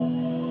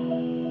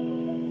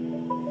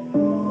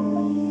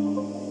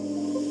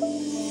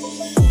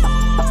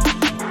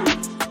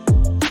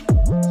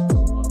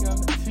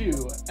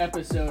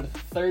episode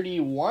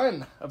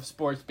 31 of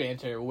Sports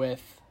Banter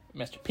with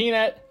Mr.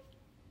 Peanut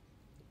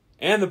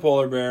and the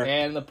Polar Bear.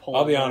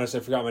 I'll be honest, I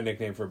forgot my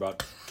nickname for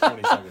about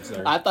 20 seconds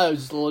there. I thought it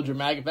was just a little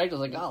dramatic effect. I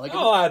was like,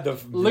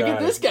 look at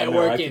this guy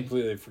working. I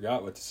completely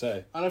forgot what to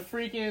say. On a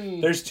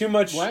freaking... There's too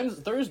much...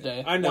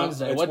 Thursday. I know,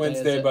 Wednesday. it's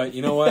Wednesday, but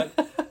you know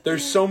what?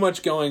 There's so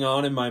much going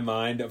on in my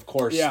mind. Of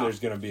course, there's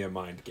going to be a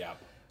mind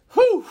gap.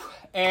 Whew!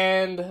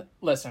 And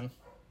listen,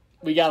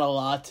 we got a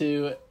lot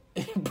to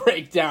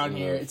break down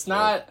here. It's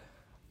not...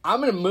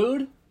 I'm in a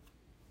mood,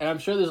 and I'm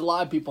sure there's a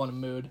lot of people in a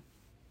mood.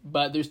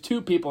 But there's two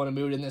people in a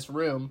mood in this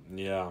room.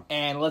 Yeah.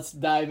 And let's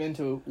dive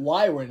into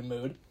why we're in a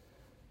mood.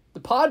 The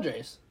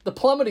Padres. The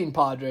plummeting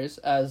Padres,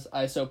 as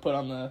I so put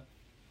on the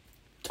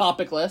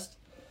topic list.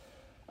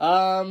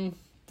 Yikes.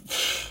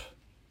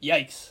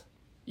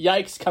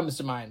 Yikes comes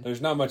to mind.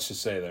 There's not much to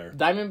say there.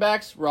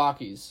 Diamondbacks,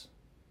 Rockies.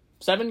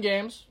 7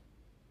 games.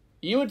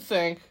 You would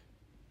think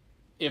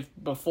if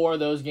before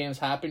those games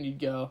happened, you'd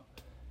go,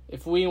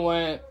 if we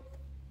went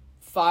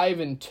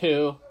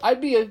 5-2, I'd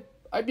be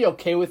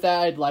okay with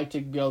that. I'd like to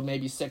go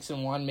maybe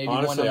 6-1, maybe 1-0.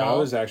 Honestly, I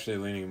was actually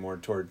leaning more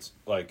towards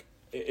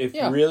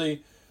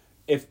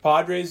if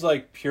Padres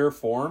like pure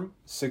form,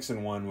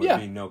 6-1 would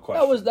be no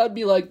question. That'd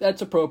be like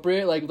that's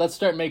appropriate. Like let's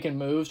start making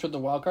moves for the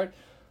wild card.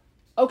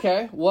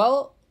 Okay,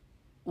 well,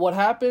 what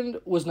happened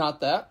was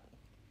not that.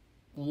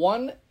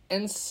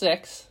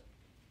 1-6.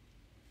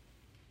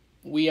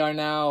 We are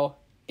now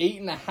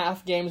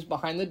 8.5 games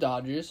behind the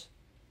Dodgers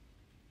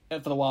for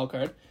the wild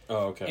card.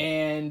 Oh, okay.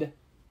 And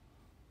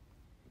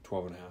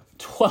 12.5.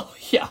 12,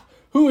 yeah.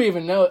 Who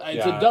even knows?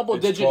 It's a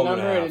double-digit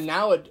number, and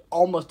now it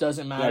almost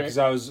doesn't matter. Yeah, because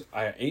I was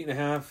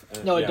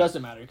 8.5. No, it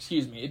doesn't matter.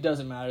 Excuse me. It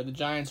doesn't matter. The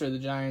Giants are the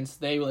Giants.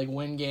 They,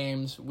 win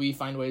games. We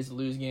find ways to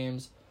lose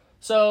games.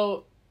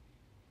 So,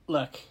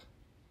 look.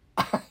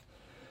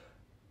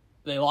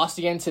 They lost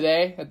again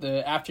today at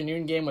the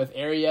afternoon game with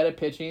Arrieta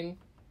pitching.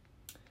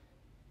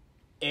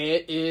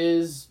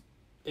 It's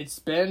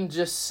been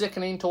just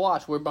sickening to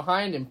watch. We're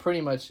behind in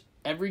pretty much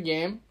every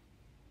game.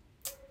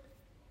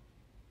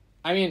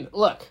 I mean,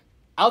 look,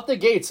 out the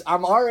gates,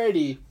 I'm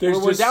already...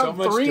 we're down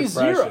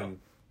 3-0.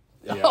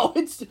 Yeah. Oh,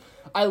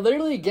 I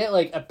literally get,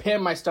 a pin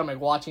in my stomach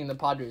watching the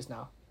Padres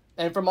now.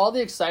 And from all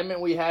the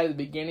excitement we had at the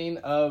beginning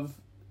of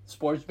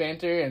Sports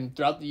Banter and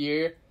throughout the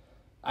year,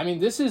 I mean,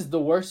 this is the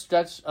worst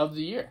stretch of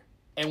the year.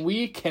 And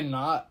we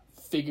cannot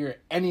figure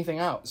anything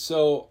out.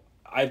 So,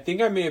 I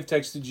think I may have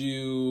texted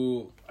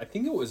you, I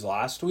think it was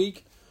last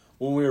week,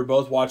 when we were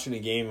both watching a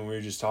game and we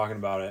were just talking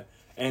about it.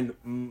 And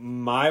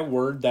my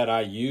word that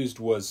I used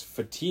was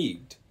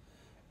fatigued.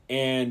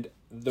 And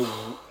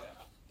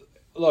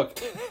look,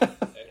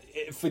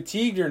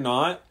 fatigued or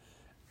not,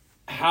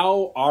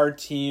 how our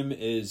team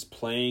is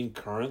playing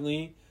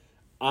currently,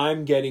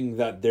 I'm getting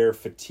that they're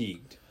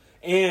fatigued.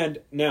 And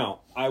now,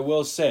 I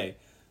will say...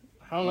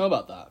 I don't know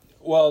about that.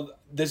 Well,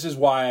 this is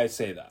why I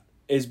say that.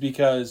 Is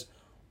because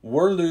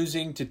we're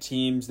losing to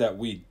teams that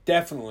we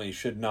definitely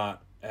should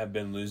not have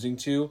been losing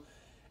to.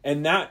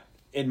 And that...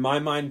 in my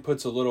mind,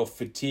 puts a little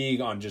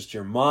fatigue on just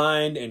your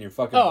mind and your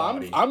fucking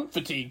body. I'm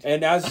fatigued.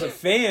 And as a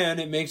fan,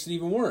 it makes it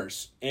even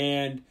worse.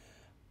 And,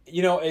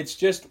 it's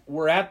just,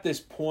 we're at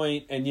this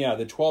point, and the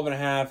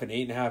 12.5 and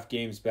 8.5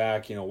 games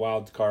back,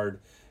 wild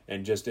card,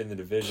 and just in the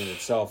division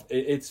itself,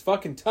 it's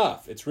fucking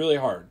tough. It's really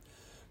hard.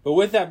 But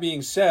with that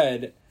being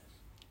said,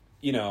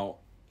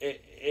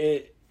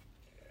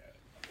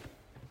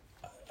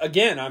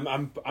 again,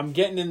 I'm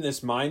getting in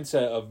this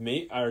mindset of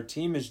our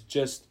team is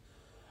just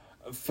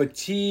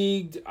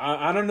fatigued.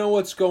 I don't know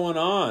what's going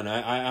on.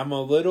 I'm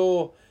a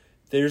little...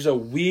 There's a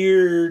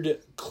weird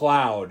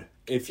cloud,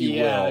 if you will.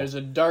 Yeah, there's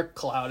a dark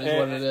cloud what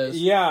it is.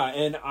 Yeah,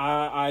 and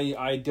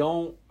I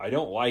don't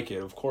like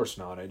it. Of course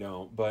not, I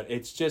don't. But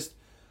it's just...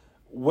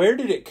 Where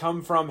did it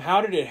come from?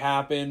 How did it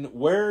happen?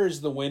 Where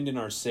is the wind in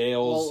our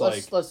sails? Well,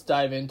 let's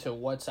dive into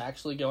what's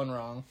actually going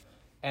wrong.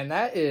 And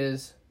that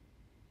is...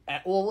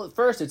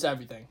 first, it's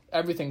everything.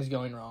 Everything's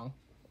going wrong.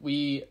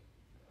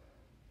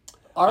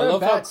 I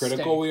love how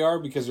critical we are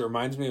because it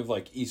reminds me of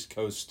East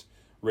Coast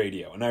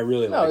radio, and I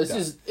really like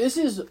that. This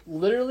is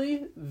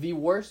literally the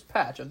worst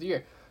patch of the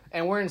year,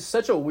 and we're in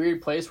such a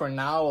weird place where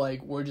now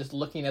we're just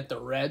looking at the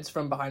Reds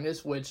from behind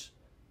us, which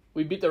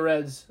we beat the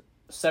Reds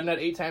 7 out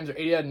of 8 times or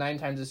 8 out of 9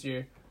 times this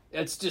year.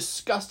 It's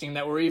disgusting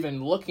that we're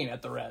even looking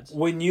at the Reds.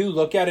 When you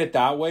look at it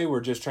that way, we're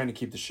just trying to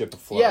keep the ship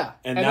afloat. Yeah,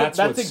 and that's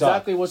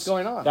exactly what's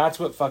going on. That's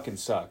what fucking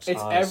sucks. It's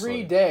honestly.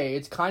 Every day.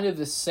 It's kind of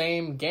the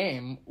same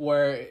game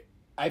where.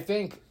 I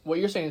think what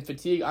you're saying is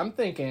fatigue. I'm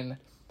thinking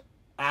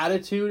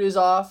attitude is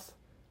off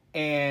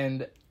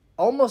and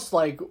almost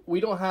we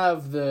don't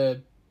have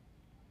the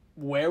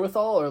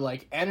wherewithal or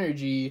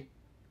energy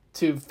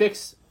to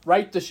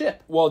right the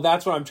ship. Well,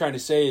 that's what I'm trying to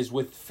say is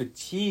with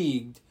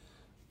fatigued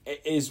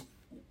is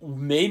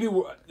maybe...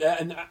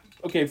 and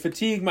okay,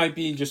 fatigue might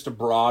be just a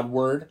broad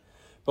word,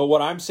 but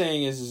what I'm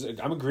saying is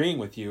I'm agreeing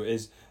with you,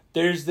 is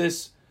there's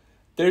this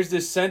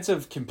sense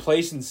of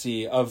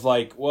complacency of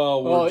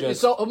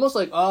it's almost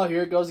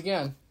here it goes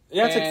again.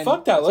 Yeah, it's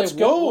fuck that, let's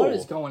go. What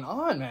is going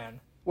on, man?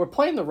 We're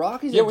playing the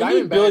Rockies Yeah, and we Diamondbacks.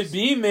 need Billy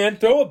B, man.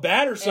 Throw a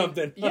bat or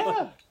something.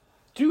 Yeah.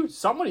 Dude,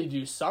 somebody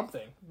do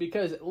something.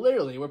 Because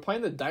literally, we're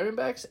playing the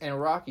Diamondbacks and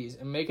Rockies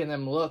and making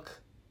them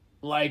look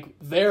like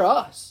they're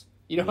us.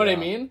 You know what I Yeah.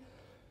 mean?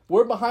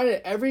 We're behind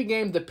it every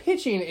game. The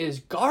pitching is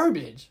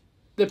garbage.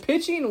 The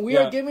pitching, we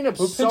Yeah. are giving up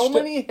Who so pitched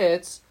many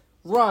hits,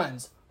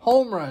 runs,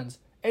 home runs.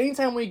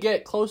 Anytime we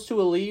get close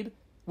to a lead,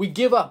 we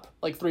give up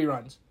like 3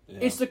 runs. Yeah.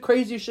 It's the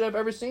craziest shit I've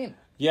ever seen.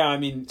 Yeah, I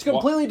mean, It's a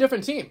completely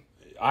different team.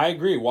 I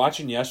agree.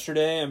 Watching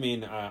yesterday, I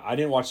mean, I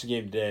didn't watch the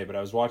game today, but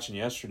I was watching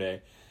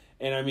yesterday.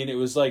 And, I mean, it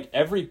was like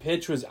every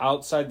pitch was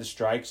outside the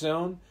strike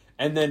zone.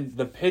 And then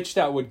the pitch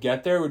that would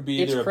get there would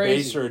be It's either a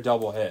crazy. base or a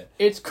double hit.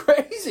 It's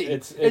crazy.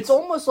 It's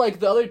almost like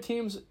the other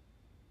teams,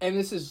 and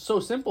this is so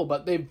simple,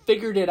 but they've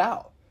figured it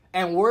out.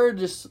 And we're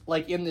just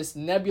like in this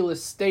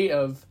nebulous state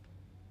of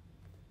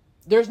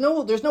there's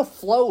no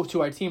flow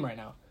to our team right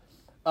now.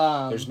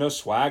 There's no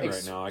swag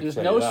right now. There's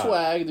no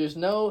swag. There's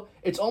no.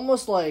 It's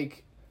almost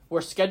like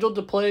we're scheduled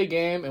to play a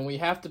game, and we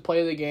have to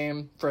play the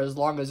game for as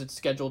long as it's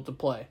scheduled to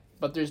play.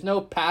 But there's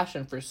no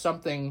passion for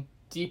something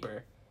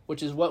deeper,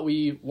 which is what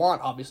we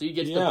want. Obviously, you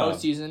get to the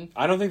postseason.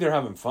 I don't think they're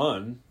having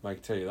fun. I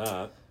can tell you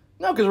that.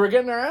 No, because we're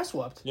getting our ass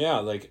whooped. Yeah,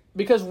 like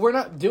Because we're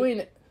not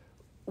doing.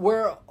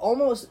 We're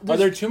almost. are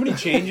there too many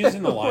changes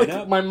in the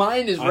lineup? My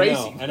mind is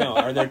racing. I know.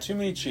 Are there too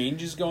many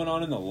changes going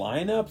on in the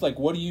lineup? Like,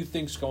 what do you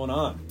think's going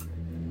on?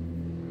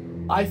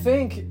 I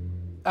think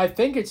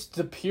it's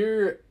the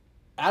pure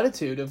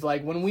attitude of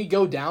like when we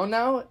go down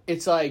now,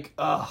 it's like,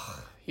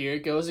 ugh, here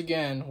it goes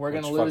again. We're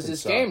gonna Which lose fucking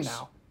this sucks. game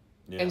now.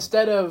 Yeah.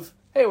 Instead of,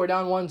 hey, we're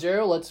down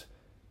 1-0, let's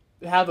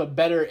have a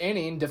better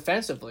inning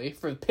defensively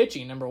for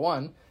pitching, number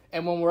one.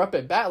 And when we're up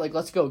at bat, like,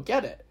 let's go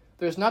get it.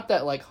 There's not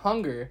that, like,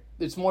 hunger.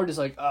 It's more just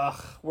like,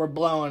 ugh, we're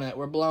blowing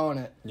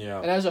it. Yeah.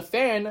 And as a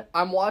fan,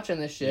 I'm watching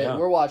this shit. Yeah.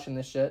 We're watching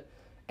this shit.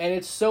 And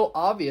it's so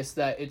obvious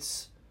that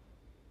it's,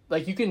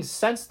 like, you can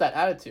sense that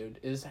attitude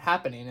is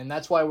happening. And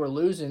that's why we're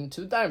losing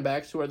to the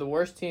Diamondbacks, who are the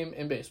worst team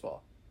in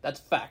baseball. That's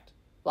a fact.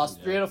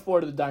 Lost 3 out of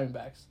 4 to the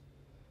Diamondbacks.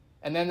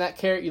 And then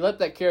you let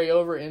that carry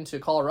over into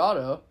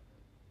Colorado,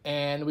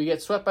 and we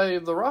get swept by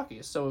the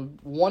Rockies. So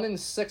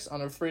 1-6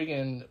 on a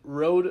freaking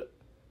road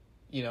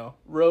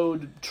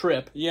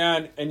trip.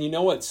 Yeah, and you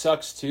know what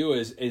sucks too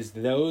is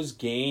those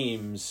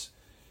games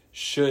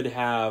should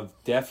have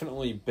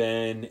definitely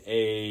been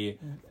a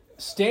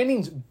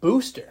Standings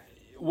booster.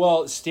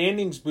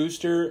 standings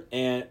booster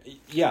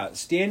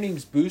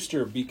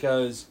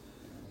because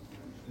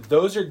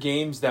those are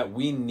games that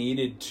we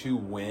needed to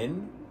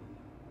win.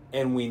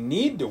 And we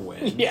need to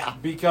win. Yeah.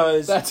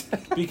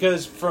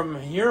 Because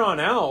from here on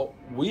out,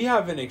 we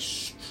have an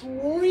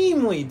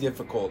extremely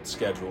difficult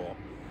schedule.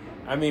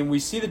 I mean, we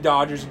see the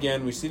Dodgers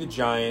again, we see the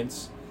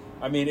Giants.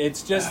 I mean,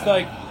 it's just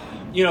like,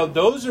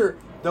 those are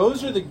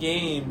the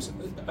games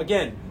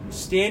again,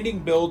 standing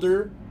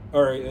builder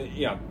or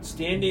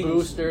standing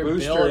Booster, builder,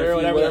 builder,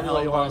 whatever the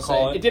hell you want to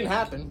call it. It didn't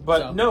happen. But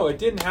so. no, it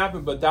didn't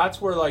happen. But that's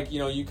where, like,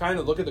 you kind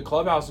of look at the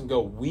clubhouse and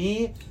go,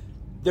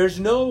 there's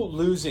no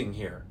losing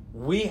here.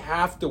 We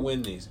have to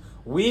win these.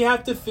 We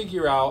have to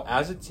figure out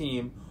as a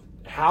team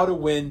how to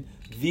win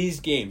these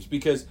games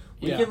because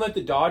we can let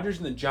the Dodgers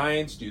and the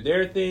Giants do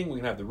their thing. We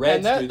can have the Reds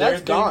do their thing.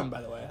 That's gone,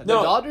 by the way. The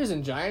Dodgers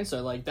and Giants are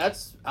like,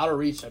 that's out of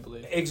reach, I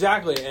believe.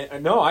 Exactly.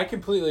 And, no, I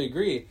completely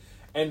agree.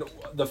 And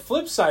the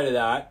flip side of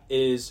that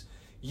is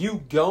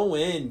you go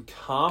in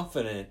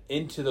confident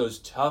into those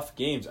tough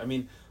games. I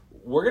mean,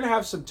 we're going to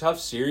have some tough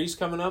series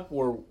coming up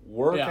where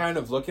we're kind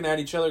of looking at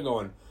each other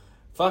going,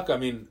 fuck, I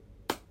mean,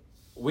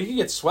 we could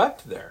get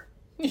swept there.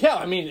 Yeah,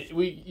 I mean,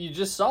 you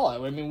just saw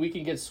it. I mean, we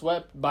can get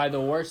swept by the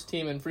worst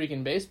team in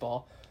freaking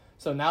baseball.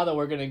 So now that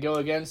we're going to go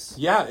against...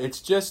 Yeah, it's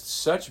just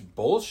such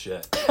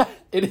bullshit.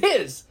 It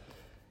is.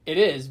 It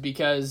is,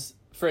 because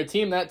for a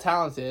team that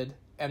talented,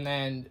 and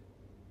then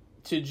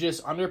to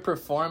just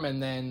underperform,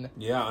 and then...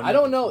 Yeah, I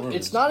don't know.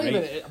 It's not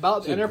even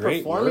about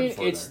underperforming.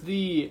 It's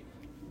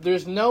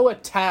there's no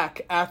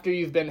attack after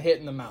you've been hit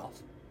in the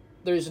mouth.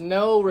 There's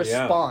no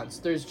response.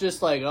 Yeah. There's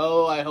just like,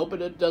 oh, I hope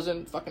it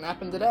doesn't fucking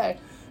happen today.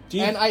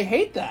 And I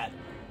hate that.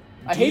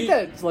 I hate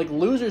that it's like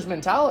loser's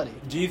mentality.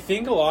 Do you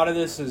think a lot of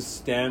this has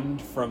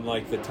stemmed from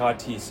like the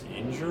Tatis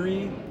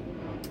injury?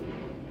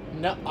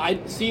 No, I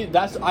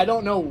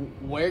don't know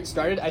where it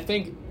started. I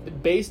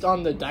think based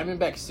on the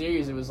Diamondback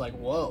series, it was like,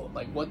 whoa,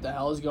 like what the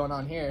hell is going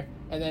on here?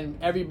 And then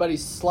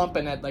everybody's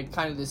slumping at like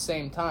kind of the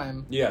same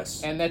time.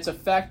 Yes. And that's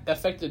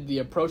affected the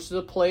approach to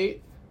the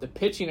plate, the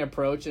pitching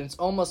approach, and it's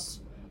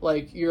almost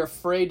like you're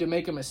afraid to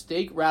make a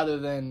mistake rather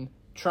than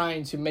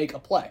trying to make a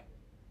play.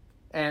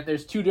 And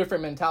there's two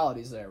different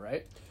mentalities there,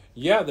 right?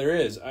 Yeah, there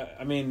is.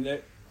 I mean,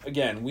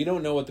 again, we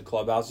don't know what the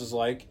clubhouse is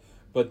like,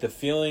 but the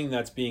feeling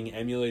that's being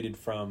emulated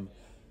from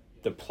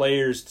the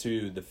players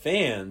to the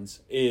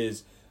fans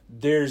is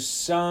there's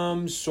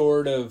some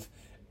sort of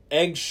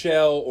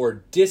eggshell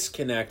or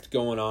disconnect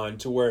going on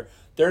to where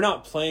they're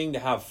not playing to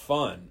have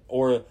fun.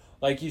 Or,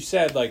 like you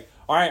said, like,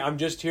 all right, I'm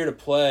just here to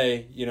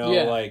play,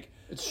 like...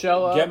 It's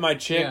show up. Get my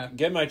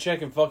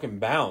check and fucking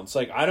bounce.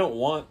 Like, I don't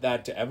want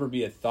that to ever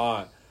be a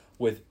thought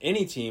with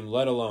any team,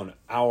 let alone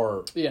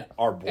our Yeah.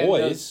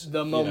 boys. And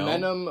the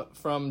momentum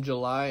from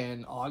July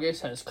and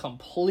August has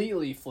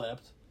completely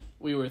flipped.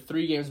 We were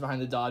 3 games behind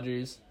the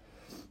Dodgers.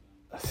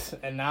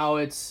 And now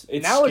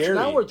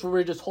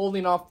we're just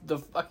holding off the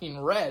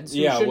fucking Reds,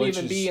 who shouldn't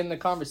even be in the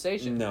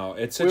conversation. No,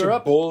 it's such a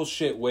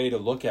bullshit way to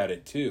look at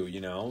it too.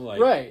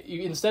 Right.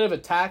 Instead of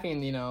attacking,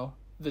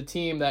 the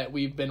team that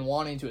we've been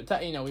wanting to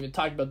attack. We've been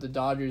talking about the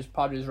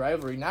Dodgers-Padres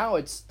rivalry. Now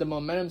it's the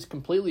momentum's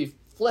completely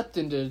flipped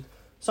into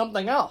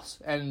something else,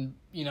 and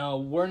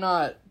we're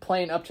not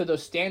playing up to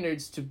those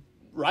standards to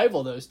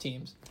rival those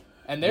teams.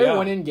 And they're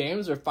winning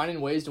games or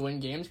finding ways to win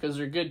games because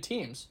they're good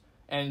teams.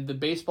 And the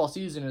baseball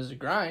season is a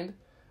grind.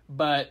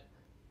 But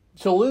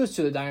to lose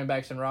to the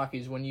Diamondbacks and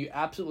Rockies when you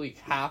absolutely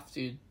have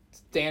to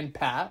stand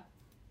pat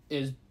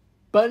is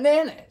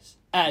bananas,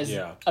 as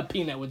a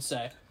peanut would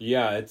say.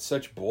 Yeah, it's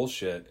such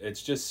bullshit.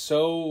 It's just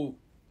so...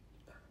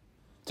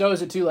 So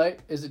is it too late?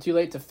 Is it too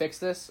late to fix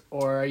this?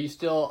 Or are you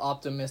still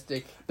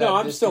optimistic? No,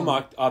 I'm still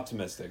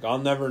optimistic. I'll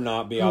never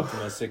not be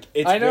optimistic.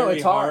 I know,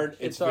 it's hard.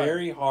 It's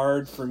very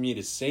hard for me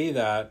to say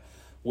that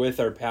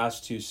with our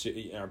past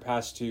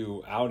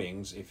two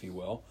outings, if you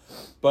will,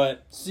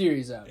 but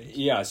series outings.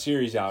 Yeah,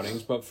 series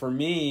outings. But for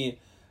me,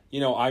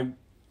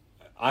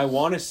 I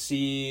want to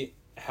see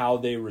how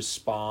they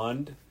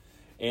respond,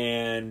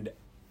 and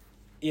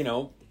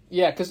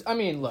yeah, because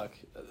look,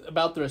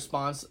 about the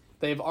response,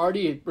 they've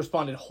already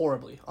responded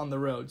horribly on the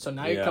road. So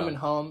now you're coming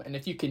home, and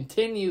if you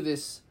continue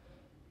this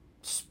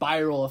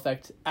spiral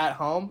effect at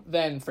home,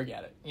 then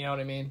forget it. You know what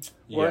I mean?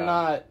 Yeah. We're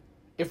not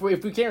if we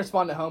can't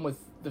respond at home with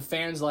the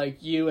fans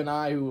like you and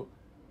I, who,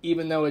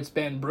 even though it's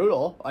been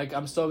brutal,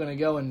 I'm still going to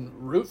go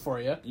and root for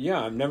you. Yeah,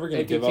 I'm never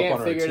going to give up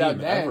on our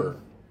team ever.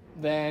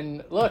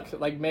 Then, look,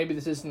 maybe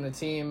this isn't the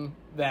team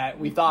that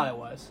we thought it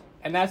was.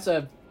 And that's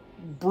a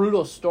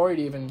brutal story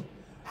to even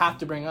have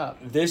to bring up.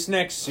 This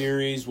next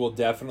series will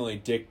definitely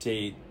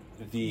dictate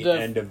the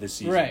end of the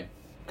season. Right.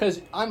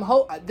 Because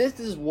this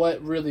is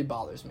what really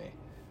bothers me.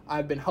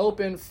 I've been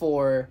hoping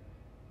for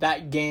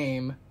that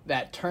game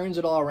that turns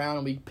it all around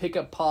and we pick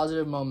up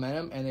positive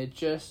momentum, and it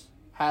just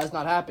has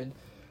not happened.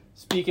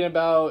 Speaking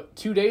about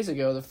 2 days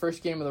ago, the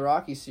first game of the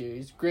Rockies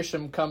series,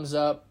 Grisham comes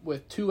up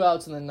with 2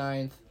 outs in the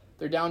 9th.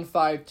 They're down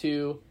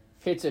 5-2,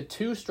 hits a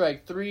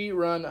 2-strike,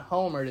 3-run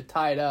homer to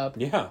tie it up.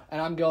 Yeah. And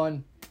I'm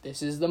going,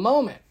 this is the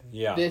moment.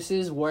 Yeah. This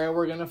is where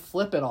we're going to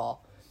flip it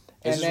all.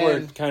 This is where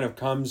it kind of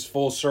comes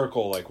full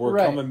circle. We're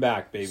coming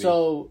back, baby.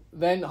 So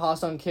then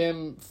Ha-Seong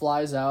Kim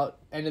flies out,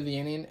 end of the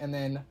inning, and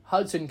then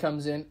Hudson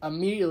comes in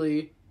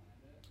immediately.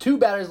 2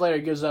 batters later,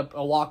 gives up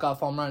a walk-off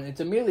home run. It's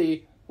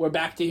immediately, we're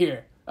back to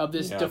here of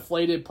this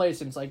deflated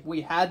place. And it's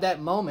we had that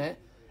moment,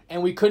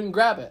 and we couldn't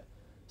grab it.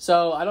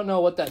 So I don't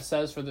know what that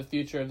says for the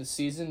future of the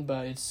season,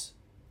 but it's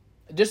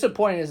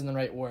disappointing isn't the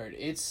right word.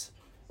 It's,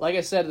 like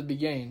I said at the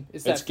beginning,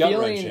 it's that feeling.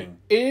 Gut-wrenching.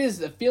 It is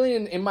the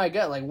feeling in my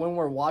gut. When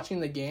we're watching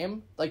the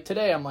game,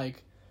 today, I'm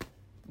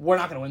we're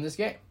not going to win this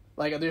game.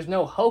 There's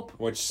no hope.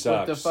 Which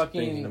sucks. With the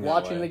fucking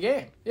watching the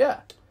game.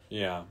 Yeah.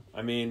 Yeah.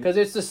 Because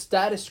it's the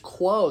status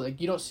quo.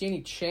 You don't see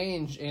any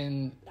change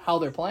in how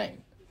they're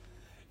playing.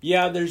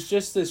 Yeah, there's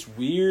just this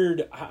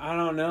weird, I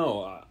don't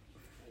know.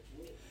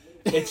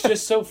 It's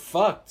just so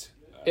fucked.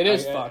 It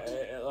is fucked.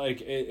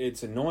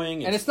 It's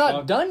annoying. And it's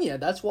not done yet.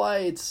 That's why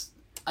it's...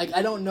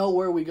 I don't know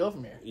where we go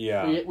from here.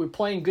 Yeah. We're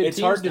playing good teams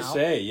now. It's hard to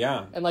say,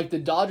 yeah. And, the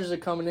Dodgers are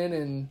coming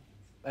in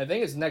I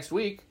think it's next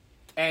week.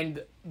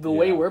 And the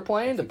way we're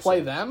playing, to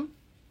play them,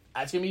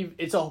 that's going to be...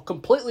 It's a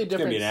completely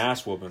different... It's going to be an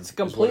ass whooping. It's a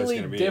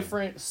completely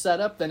different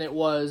setup than it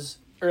was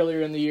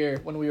earlier in the year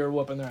when we were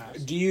whooping their ass.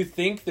 Do you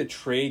think the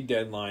trade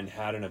deadline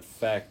had an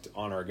effect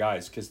on our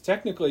guys? Because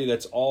technically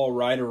that's all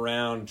right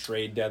around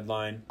trade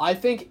deadline. I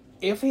think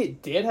if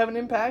it did have an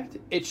impact,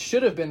 it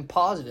should have been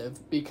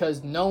positive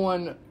because no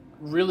one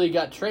really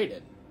got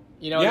traded.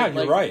 You're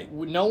right.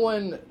 No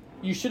one...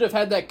 You should have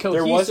had that cohesive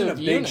unit. There wasn't a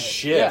big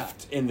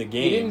shift in the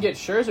game. You didn't get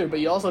Scherzer, but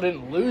you also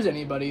didn't lose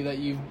anybody that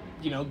you've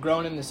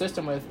grown in the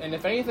system with. And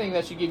if anything,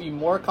 that should give you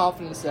more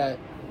confidence that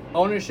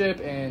ownership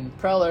and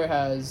Preller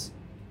has,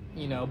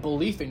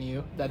 belief in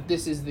you that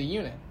this is the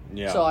unit.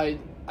 Yeah. So I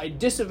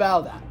disavow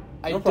that.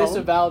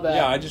 Disavow that.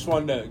 Yeah, I just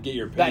wanted to get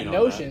your opinion on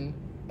notion.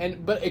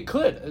 But it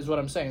could, is what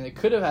I'm saying. It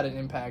could have had an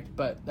impact,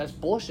 but that's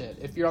bullshit.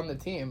 If you're on the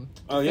team,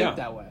 think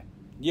that way.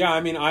 Yeah,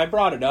 I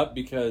brought it up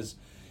because...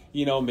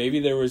 maybe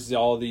there was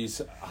all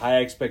these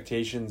high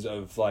expectations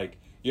of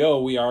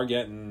we are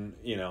getting,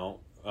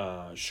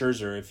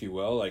 Scherzer, if you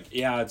will.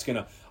 It's going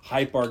to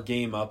hype our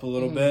game up a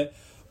little bit.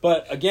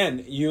 But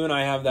again, you and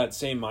I have that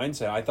same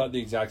mindset. I thought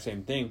the exact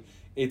same thing.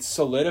 It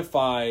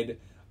solidified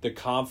the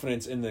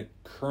confidence in the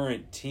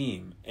current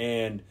team.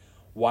 And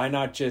why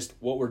not just,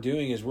 what we're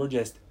doing is we're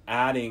just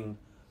adding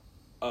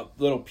a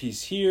little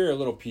piece here, a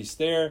little piece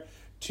there,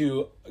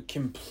 to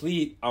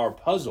complete our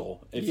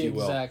puzzle, if you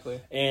will. Exactly.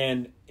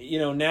 And,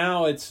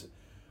 now it's,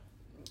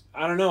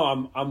 I don't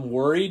know, I'm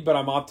worried, but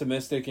I'm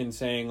optimistic in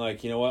saying,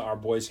 what, our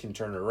boys can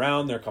turn it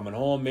around. They're coming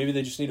home. Maybe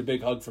they just need a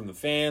big hug from the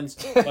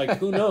fans.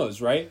 Who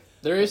knows, right?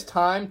 There is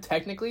time,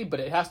 technically, but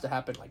it has to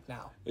happen, like,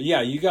 now.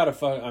 Yeah, you gotta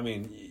I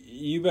mean,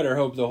 you better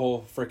hope the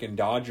whole freaking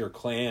Dodger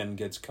clan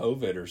gets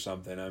COVID or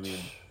something. I mean,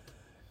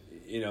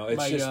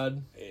 it's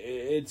God.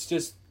 It's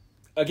just,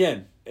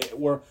 again,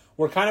 we're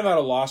kind of at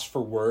a loss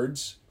for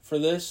words for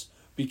this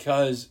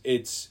because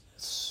it's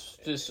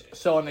just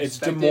so unexpected. It's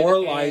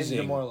demoralizing.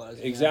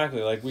 Demoralizing. Exactly.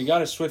 Yeah. Like, we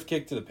got a swift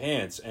kick to the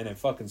pants, and it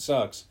fucking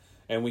sucks.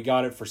 And we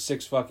got it for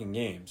 6 fucking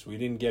games. We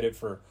didn't get it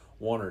for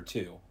 1 or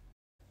 2.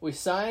 We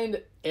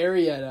signed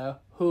Arrieta,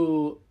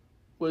 who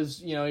was,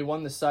 he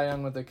won the Cy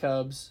Young with the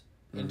Cubs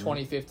in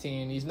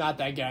 2015. He's not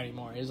that guy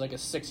anymore. He's like a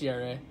 6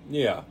 ERA.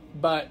 Yeah.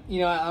 But,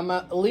 I'm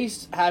at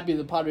least happy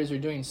the Padres are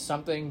doing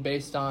something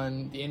based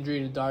on the injury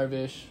to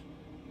Darvish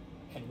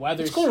and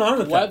Weathers. What's going on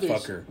with that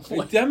fucker?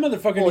 That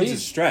motherfucker needs a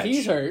stretch.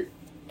 He's hurt.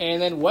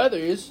 And then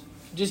Weathers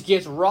just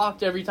gets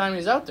rocked every time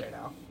he's out there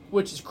now,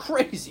 which is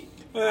crazy.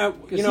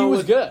 Because he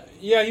was good.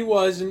 Yeah, he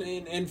was,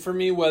 and for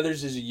me,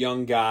 Weathers is a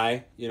young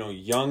guy,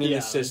 young in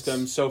the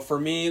system. So for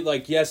me,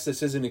 like, yes,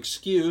 this is an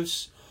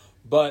excuse,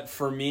 but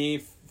for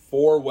me,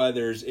 for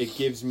Weathers, it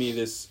gives me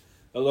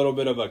a little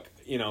bit of a,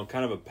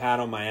 kind of a pat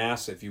on my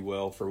ass, if you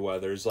will, for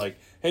Weathers. Like,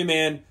 hey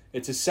man,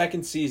 it's his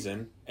second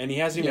season, and he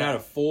hasn't even had a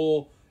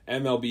full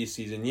MLB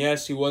season.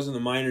 Yes, he was in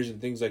the minors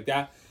and things like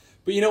that.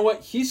 But you know what?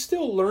 He's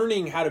still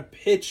learning how to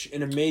pitch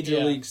in a major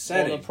league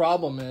setting. Well, the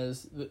problem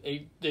is,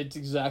 it's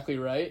exactly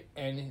right,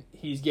 and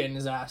he's getting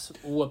his ass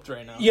whooped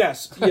right now.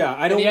 Yes, yeah.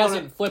 I don't. He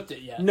hasn't flipped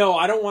it yet. No,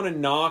 I don't want to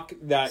knock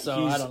that.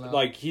 So, he's I don't know.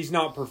 like, he's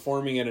not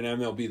performing at an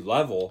MLB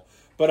level.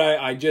 But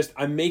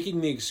I'm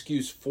making the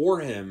excuse for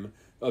him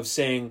of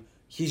saying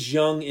he's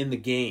young in the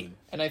game.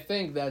 And I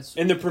think that's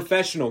in the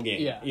professional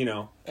game. Yeah.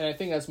 And I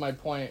think that's my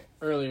point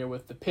earlier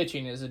with the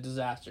pitching is a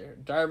disaster.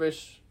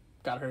 Darvish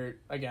got hurt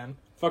again.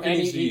 Fucking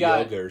needs to do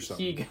yoga or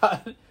something.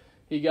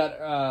 He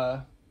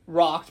got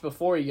rocked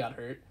before he got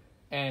hurt,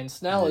 and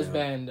Snell has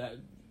been,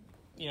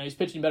 he's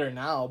pitching better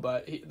now.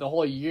 But the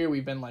whole year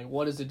we've been like,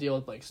 what is the deal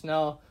with Blake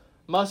Snell?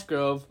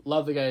 Musgrove,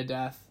 love the guy to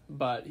death,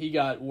 but he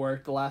got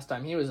worked the last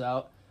time he was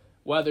out.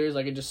 Weathers,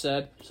 like I just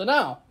said. So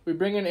now we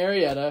bring in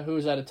Arrieta,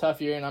 who's had a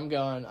tough year, and I'm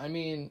going. I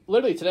mean,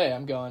 literally today,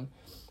 I'm going.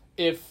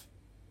 If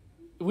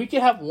we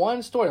could have one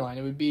storyline,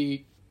 it would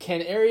be,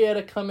 can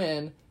Arrieta come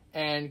in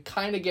and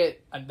kind of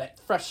get that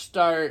fresh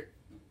start,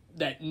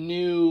 that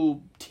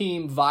new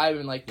team vibe,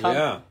 and like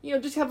come,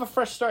 just have a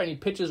fresh start, and he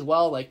pitches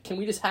well. Like, can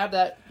we just have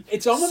that?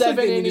 It's almost like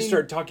they need to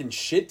start talking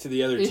shit to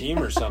the other team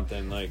or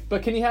something. Like,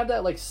 but can you have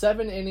that like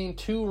 7-inning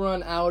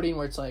 2-run outing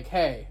where it's like,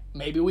 hey,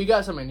 maybe we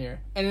got something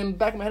here, and in the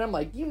back of my head, I'm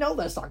like,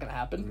 that's not gonna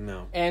happen.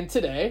 No. And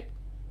today,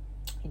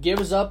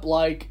 gives up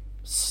like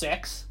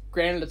 6.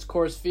 Granted, it's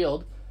Coors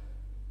Field,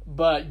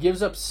 but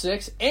gives up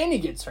 6, and he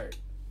gets hurt.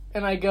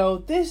 And I go,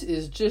 this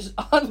is just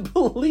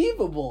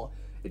unbelievable.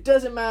 It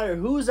doesn't matter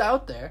who's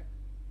out there.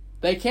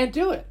 They can't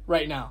do it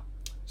right now.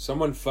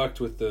 Someone fucked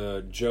with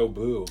the Joe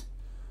Boo.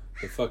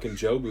 The fucking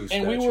Joe Boo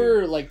statue. And we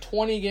were like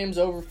 20 games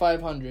over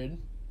 500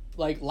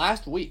 like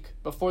last week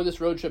before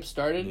this road trip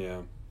started.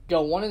 Yeah.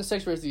 Go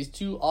 1-6 versus these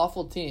two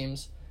awful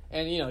teams.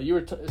 And, you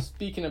were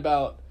speaking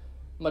about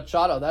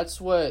Machado. That's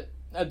what...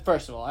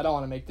 first of all, I don't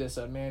want to make this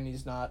a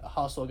Manny's not a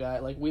hustle guy.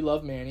 Like, we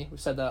love Manny. We've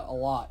said that a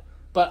lot.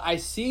 But I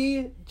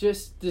see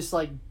just this,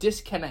 like,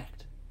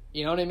 disconnect.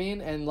 You know what I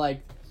mean? And,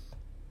 like,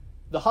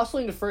 the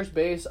hustling to first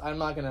base, I'm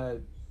not going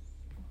to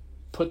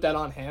put that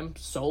on him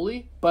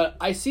solely. But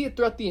I see it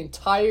throughout the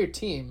entire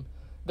team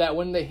that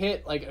when they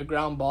hit, like, a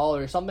ground ball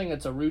or something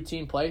that's a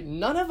routine play,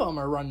 none of them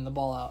are running the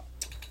ball out.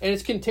 And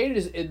it's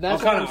contagious. And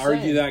that's I'll kind of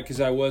argue that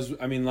because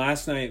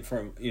last night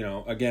from,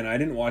 again, I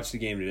didn't watch the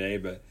game today,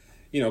 but,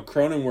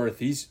 Cronenworth,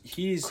 he's...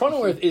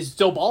 Cronenworth is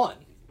still balling,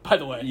 by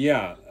the way.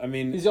 Yeah, I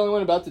mean... He's the only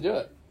one about to do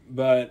it.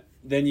 But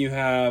then you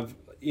have,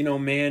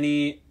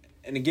 Manny,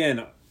 and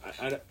again,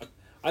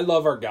 I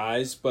love our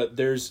guys, but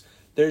there's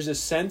a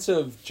sense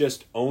of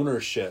just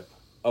ownership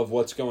of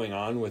what's going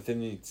on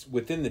within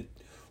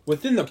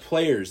the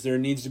players. There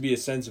needs to be a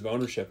sense of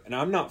ownership, and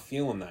I'm not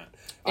feeling that.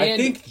 I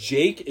think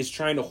Jake is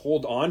trying to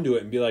hold on to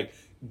it and be like,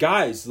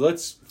 guys,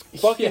 let's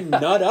fucking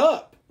nut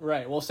up.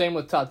 Right. Well, same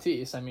with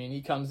Tatis. I mean,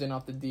 he comes in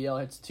off the DL,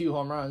 hits 2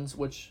 home runs,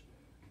 which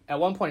at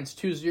one point it's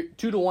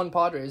 2-1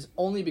 Padres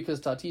only because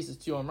Tatis is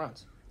 2 home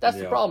runs. That's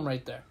the problem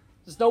right there.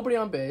 There's nobody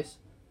on base.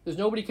 There's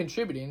nobody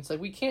contributing. It's like,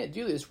 we can't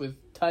do this with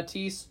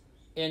Tatis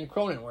and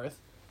Cronenworth.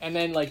 And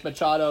then, like,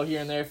 Machado here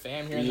and there,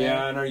 Pham here and there.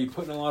 Yeah, and are you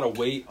putting a lot of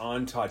weight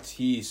on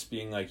Tatis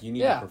being like, you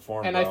need to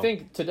perform, and bro? I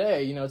think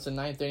today, it's a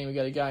 9th inning. We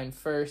got a guy in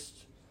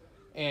first,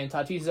 and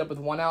Tatis is up with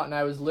 1 out, and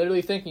I was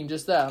literally thinking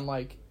just that. I'm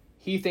like,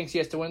 he thinks he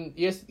has to win.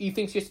 He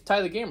thinks he has to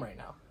tie the game right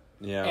now.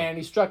 Yeah. And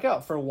he struck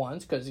out for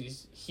once because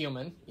he's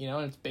human,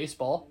 and it's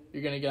baseball.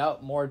 You're going to get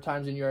out more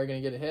times than you are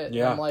going to get a hit.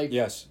 Yeah, and I'm like,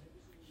 yes.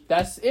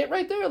 That's it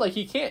right there. Like,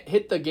 he can't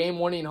hit the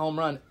game-winning home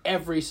run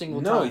every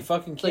single time. No, he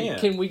fucking can't. Like,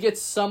 can we get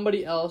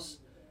somebody else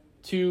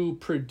to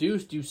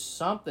do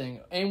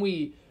something? And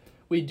we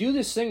do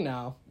this thing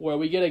now where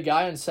we get a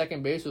guy on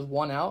second base with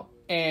 1 out,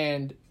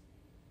 and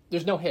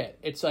there's no hit.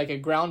 It's like a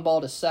ground ball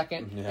to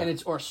second, and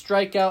it's or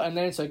strikeout, and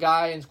then it's a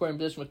guy in scoring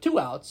position with 2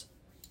 outs,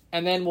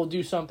 and then we'll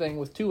do something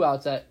with 2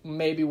 outs that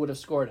maybe would have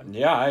scored him.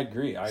 Yeah, I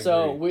agree.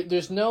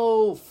 There's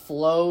no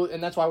flow,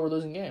 and that's why we're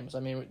losing games. I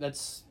mean,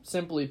 that's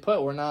simply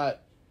put, we're not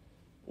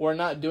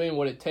doing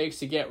what it takes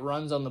to get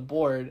runs on the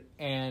board,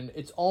 and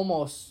it's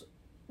almost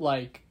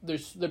like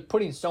they're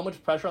putting so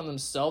much pressure on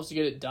themselves to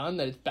get it done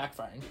that it's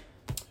backfiring.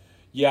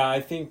 Yeah,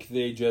 I think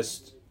they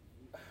just...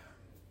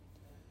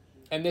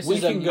 And this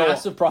is a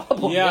massive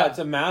problem. Yeah, it's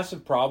a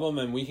massive problem,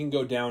 and we can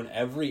go down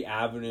every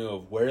avenue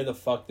of where the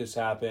fuck this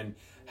happened,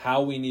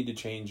 how we need to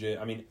change it.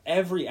 I mean,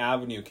 every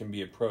avenue can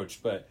be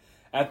approached, but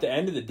at the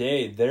end of the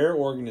day, their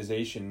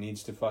organization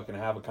needs to fucking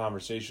have a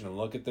conversation and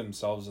look at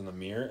themselves in the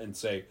mirror and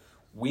say,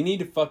 we need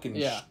to fucking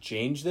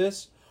change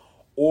this,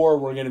 or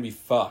we're going to be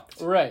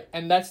fucked. Right,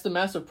 and that's the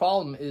massive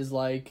problem is,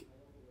 like,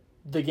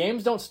 the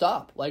games don't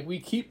stop. Like, we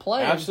keep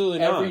playing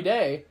every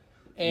day.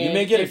 And you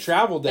may get a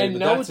travel day, but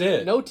that's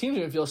it. No team's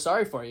going to feel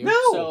sorry for you.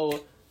 No!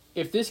 So,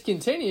 if this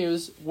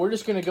continues, we're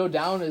just going to go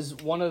down as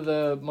one of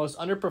the most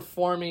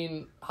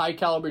underperforming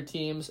high-caliber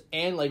teams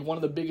and, like, one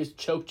of the biggest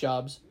choke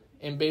jobs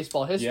in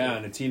baseball history. Yeah,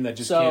 and a team that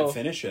just can't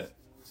finish it.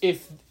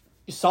 If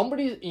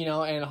somebody,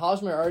 and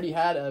Hosmer already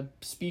had a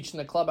speech in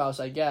the clubhouse,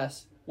 I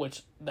guess,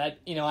 which that,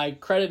 I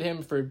credit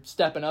him for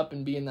stepping up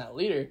and being that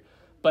leader,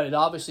 but it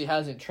obviously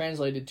hasn't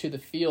translated to the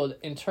field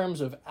in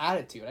terms of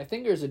attitude. I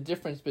think there's a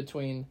difference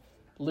between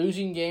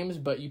losing games,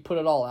 but you put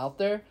it all out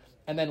there,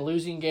 and then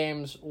losing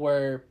games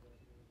where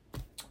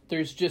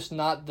there's just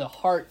not the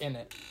heart in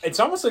it. It's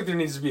almost like there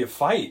needs to be a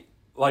fight,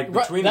 like,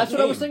 between That's the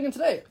what I was thinking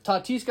today.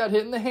 Tatis got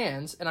hit in the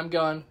hands, and I'm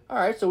going, all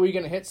right, so we're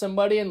going to hit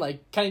somebody and,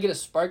 like, kind of get a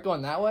spark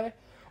going that way?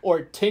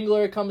 Or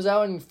Tingler comes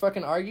out and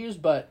fucking argues,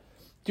 but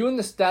doing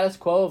the status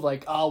quo of,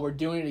 like, oh, we're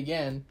doing it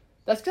again,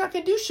 that's not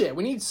going to do shit.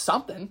 We need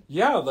something.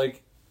 Yeah,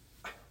 like,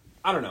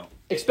 I don't know.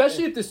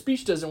 Especially if the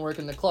speech doesn't work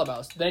in the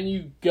clubhouse. Then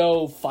you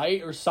go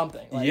fight or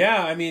something. Like,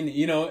 yeah, I mean,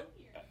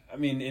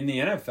 in the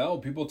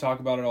NFL, people talk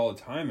about it all the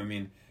time. I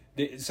mean,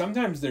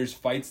 sometimes there's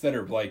fights that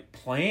are, like,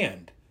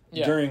 planned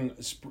during,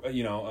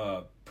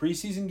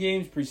 preseason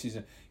games,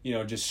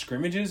 just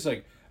scrimmages.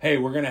 Like, hey,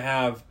 we're going to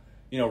have,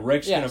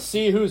 Rick's going to...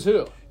 see who's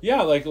who.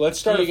 Yeah, like, let's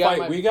start a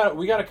fight. We got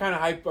to kind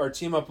of hype our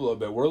team up a little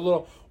bit.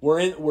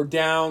 We're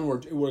down,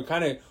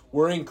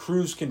 we're in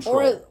cruise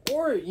control.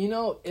 Or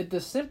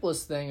the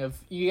simplest thing of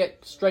you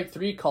get strike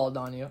 3 called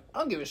on you. I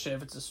don't give a shit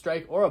if it's a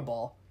strike or a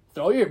ball.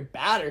 Throw your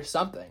bat or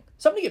something.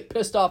 Somebody get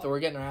pissed off that we're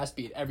getting our ass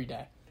beat every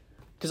day.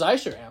 Because I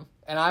sure am.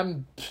 And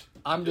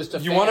I'm just a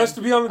fan. You want us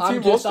to be on the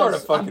team? We'll start a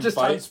fucking fight. I'm just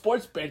on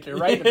Sports Banter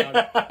right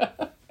about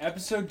it.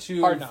 Episode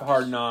 2 of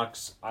Hard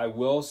Knocks, I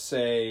will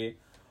say,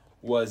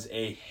 was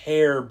a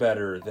hair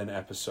better than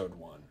episode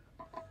 1.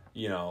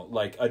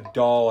 Like a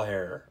doll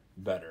hair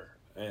better.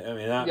 I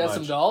mean, that you got much.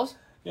 Some dolls?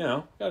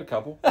 Got a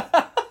couple.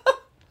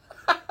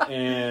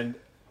 And,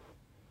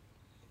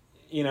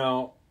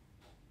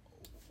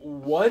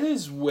 what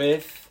is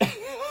with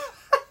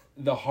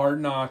the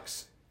Hard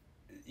Knocks,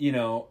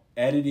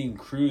 editing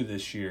crew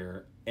this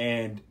year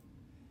and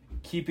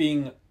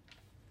keeping...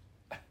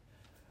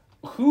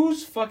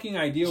 Whose fucking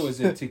idea was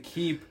it to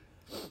keep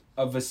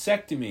a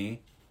vasectomy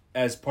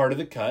as part of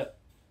the cut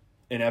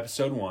in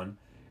episode 1,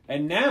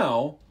 and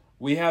now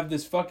we have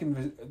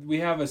we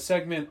have a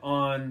segment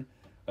on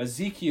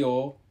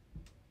Ezekiel,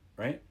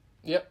 right?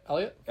 Yep,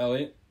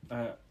 Elliot.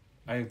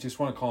 I just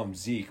want to call him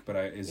Zeke, but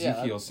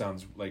Ezekiel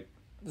sounds like...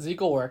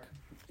 Zeke will work.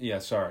 Yeah,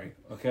 sorry.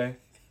 Okay?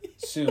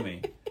 Sue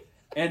me.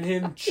 And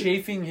him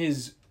chafing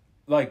his,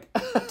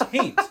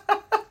 taint.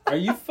 Are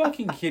you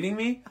fucking kidding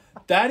me?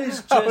 That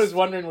is just... I was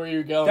wondering where you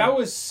were going. That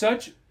was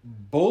such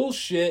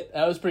bullshit.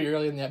 That was pretty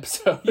early in the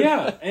episode.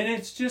 Yeah, and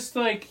it's just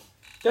like,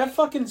 that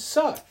fucking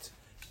sucked.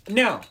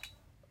 Now.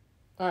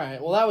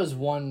 Alright, well that was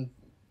one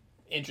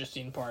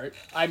interesting part.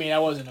 I mean, I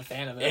wasn't a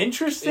fan of it.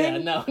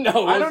 Interesting? Yeah,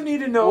 I don't need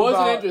to know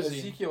about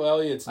Ezekiel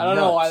Elliott's I don't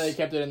know why they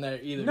kept it in there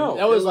either. No,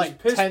 that was like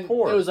piss 10,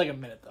 poor. It was like a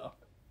minute though.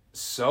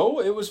 So?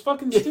 It was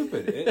fucking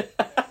stupid.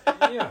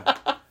 Yeah.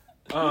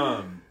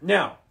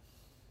 Now,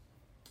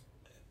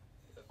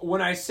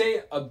 when I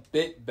say a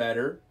bit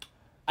better...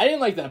 I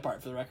didn't like that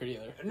part for the record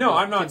either. No,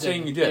 I'm not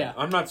saying you did. Yeah.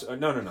 I'm not...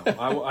 No.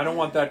 I don't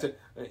want that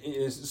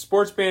to...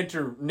 Sports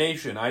Banter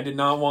Nation, I did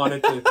not want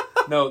it to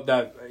note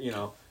that,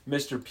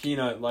 Mr.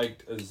 Peanut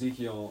liked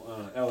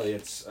Ezekiel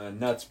Elliott's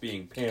nuts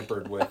being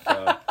pampered with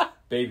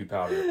baby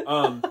powder.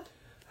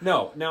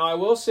 No. Now, I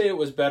will say it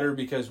was better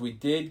because we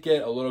did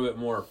get a little bit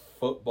more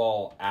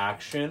football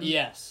action.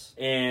 Yes.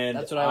 And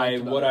that's what I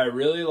liked I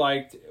really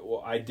liked...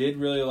 Well, I did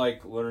really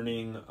like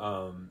learning,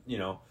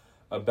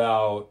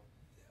 about...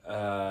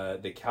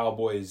 the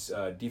Cowboys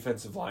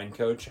defensive line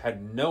coach.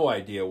 Had no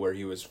idea where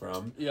he was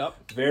from.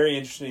 Yep. Very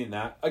interesting in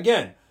that.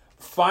 Again,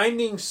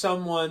 finding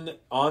someone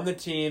on the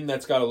team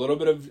that's got a little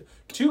bit of...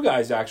 2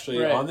 guys,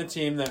 actually, on the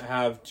team that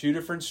have 2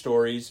 different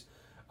stories.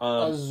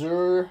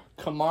 Azur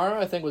Kamara,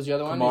 I think, was the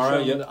other one.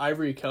 Kamara, yep. The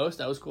Ivory Coast.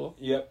 That was cool.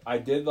 Yep, I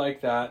did like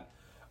that.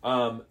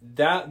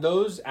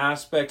 Those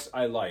aspects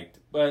I liked.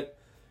 But,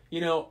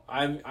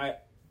 I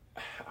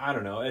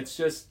don't know. It's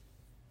just...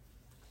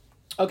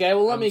 Okay,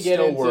 well, let me get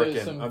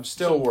into I'm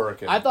still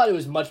working. I thought it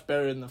was much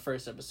better than the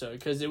first episode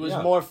because it was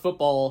more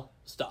football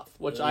stuff,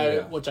 which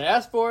I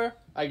asked for.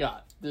 I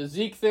got the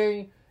Zeke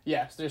thing.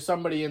 Yes, there's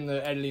somebody in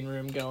the editing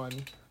room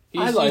going,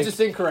 he's just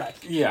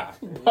incorrect. Yeah,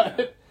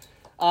 but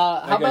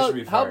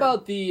how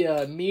about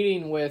the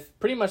meeting with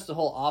pretty much the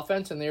whole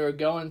offense, and they were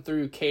going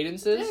through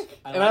cadences,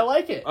 and I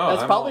like it.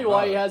 That's probably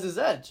why he has his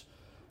edge.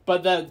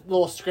 But that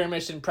little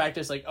skirmish in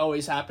practice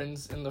always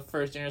happens in the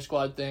first inter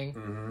squad thing.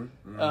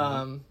 Mm-hmm,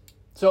 mm-hmm.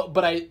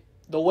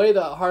 The way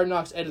that Hard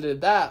Knocks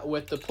edited that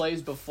with the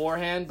plays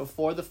beforehand,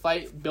 before the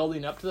fight,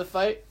 building up to the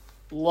fight,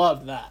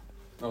 loved that.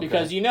 Okay.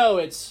 Because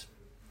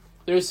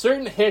there's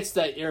certain hits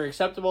that are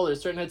acceptable,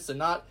 there's certain hits that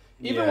not.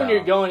 Even when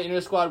you're going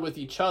inter squad with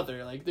each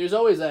other, there's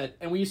always that,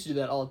 and we used to do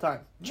that all the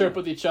time. Chirp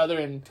with each other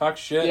and talk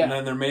shit, and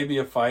then there may be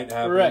a fight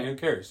happening. Right. Who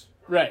cares?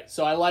 Right.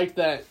 So I like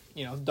that.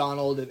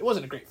 Donald. It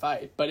wasn't a great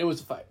fight, but it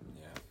was a fight.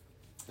 Yeah.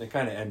 They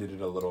kind of ended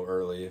it a little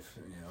early,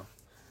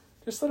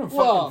 Just let him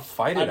fucking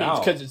fight it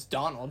out. Because it's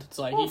Donald. It's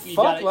like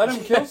let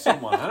him kill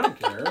someone. I don't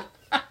care.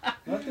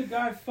 Let the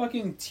guy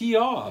fucking tee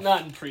off.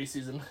 Not in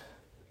preseason.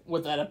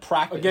 With that at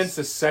practice. Against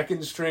a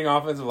second string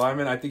offensive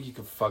lineman, I think you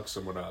could fuck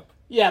someone up.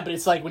 Yeah, but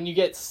it's like when you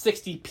get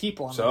 60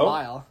 people on the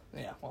file.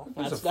 Yeah, well,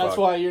 that's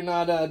why you're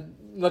not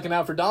looking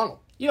out for Donald.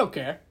 You don't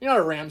care. You're not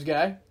a Rams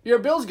guy. You're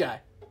a Bills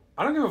guy.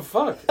 I don't give a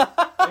fuck.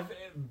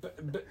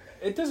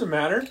 It doesn't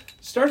matter.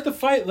 Start the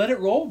fight. Let it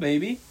roll,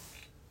 baby.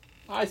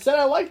 I said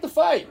I like the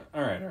fight.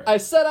 All right. I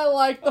said I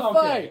like the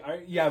fight.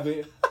 Yeah,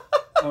 but...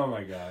 Oh,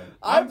 my God.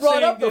 I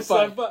brought up the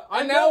fight.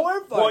 And now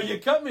we're fighting. Well, you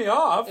cut me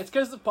off. It's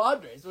because the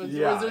Padres.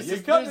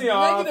 You cut me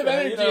off. Negative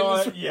energy in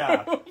this room.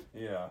 Yeah.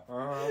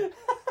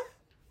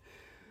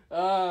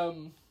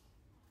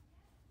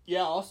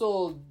 Yeah,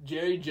 also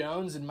Jerry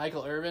Jones and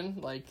Michael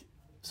Irvin.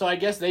 So I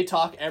guess they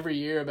talk every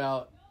year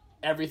about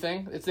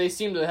everything. They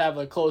seem to have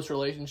a close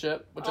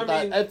relationship, which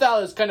I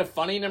thought was kind of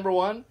funny, number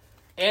one.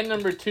 And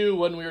number two,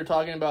 when we were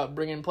talking about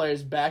bringing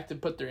players back to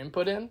put their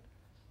input in,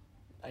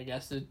 I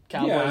guess the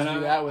Cowboys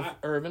do that with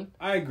Irvin.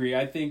 I agree.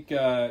 I think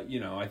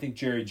I think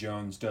Jerry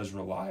Jones does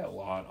rely a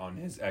lot on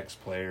his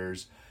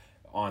ex-players,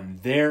 on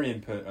their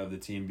input of the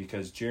team,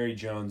 because Jerry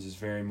Jones is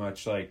very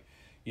much like,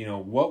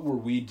 what were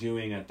we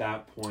doing at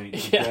that point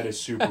to get a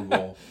Super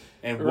Bowl?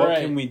 And what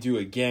can we do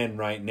again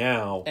right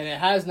now? And it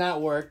has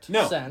not worked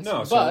since.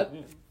 No, but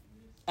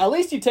at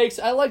least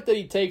I like that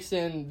he takes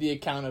in the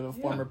account of a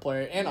former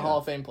player and a Hall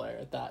of Fame player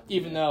at that,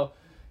 even though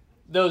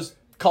those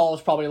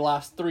calls probably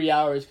last 3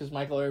 hours because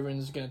Michael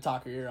Irvin's going to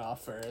talk your ear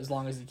off for as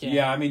long as he can.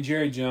 Yeah, I mean,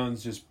 Jerry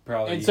Jones just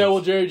probably... And so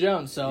will Jerry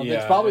Jones, so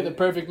it's probably the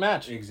perfect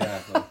match.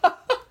 Exactly.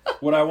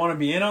 Would I want to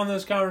be in on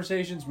those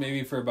conversations?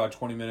 Maybe for about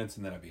 20 minutes,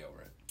 and then I'd be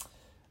over it.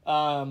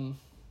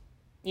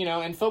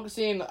 And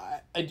focusing...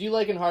 I do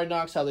like in Hard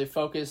Knocks how they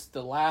focus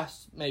the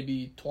last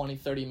maybe 20,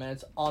 30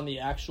 minutes on the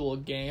actual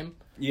game.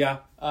 Yeah.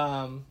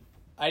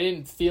 I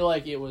didn't feel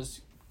like it was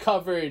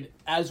covered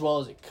as well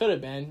as it could have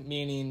been,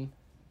 meaning...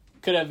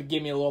 Could have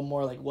given me a little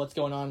more what's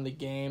going on in the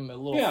game, a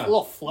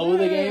little flow of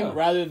the game,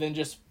 rather than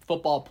just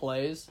football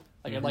plays.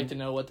 I'd like to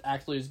know what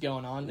actually is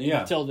going on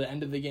until the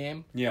end of the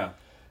game. Yeah.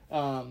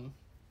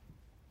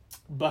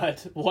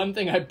 But one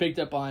thing I picked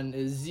up on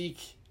is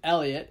Zeke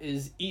Elliott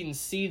is eating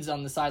seeds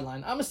on the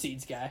sideline. I'm a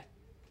seeds guy.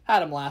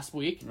 Had him last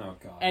week. Oh,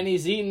 God. And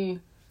he's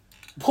eating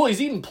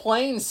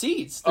plain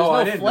seeds. There's no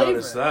I didn't flavor.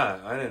 notice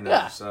that. I didn't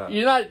notice that.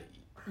 You're not...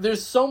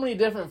 There's so many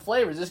different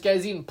flavors. This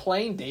guy's eating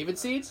plain David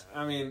seeds.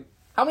 I mean...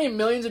 How many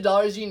millions of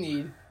dollars do you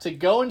need to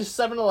go into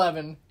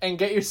 7-Eleven and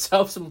get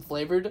yourself some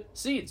flavored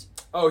seeds?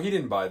 Oh, he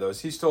didn't buy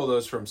those. He stole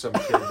those from some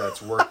kid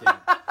that's working.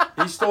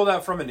 He stole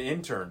that from an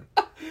intern.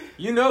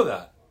 You know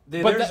that.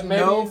 There's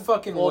no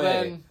fucking way. Well,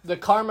 then the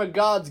karma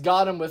gods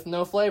got him with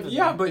no flavor.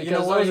 Yeah, but you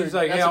know what? He's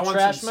like, hey, I want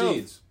some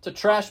seeds. It's a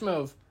trash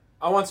move.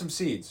 I want some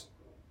seeds.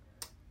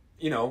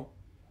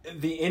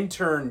 The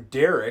intern,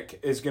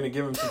 Derek, is going to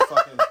give him some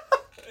fucking...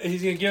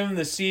 He's going to give him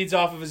the seeds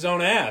off of his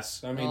own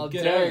ass. I mean,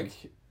 Derek...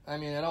 I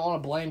mean, I don't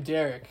want to blame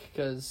Derek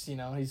because,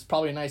 he's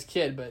probably a nice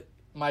kid, but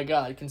my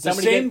God, can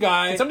somebody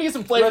get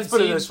some flavor? Let's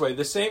put it this way.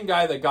 The same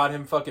guy that got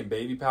him fucking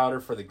baby powder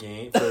for the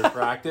game, for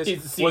practice,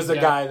 was the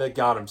guy that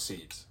got him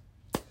seeds.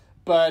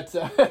 But,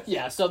 so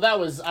I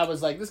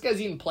was like, this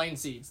guy's eating plain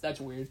seeds. That's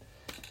weird.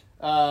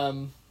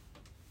 But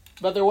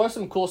there were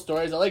some cool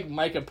stories. I like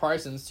Micah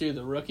Parsons, too,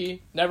 the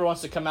rookie. Never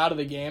wants to come out of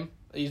the game.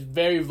 He's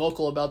very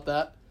vocal about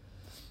that.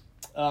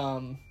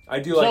 I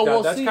do like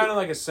that. That's kind of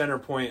like a center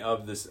point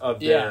of this. I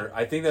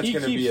think that's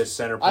going to be a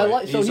center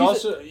point.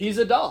 He's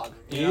a dog.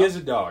 He is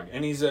a dog,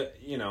 and he's a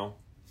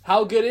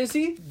How good is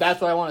he?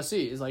 That's what I want to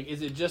see. Is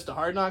it just a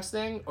Hard Knocks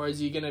thing, or is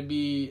he going to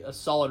be a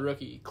solid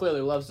rookie? He clearly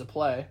loves to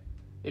play.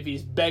 If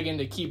he's begging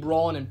to keep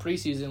rolling in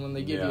preseason when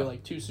they give you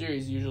 2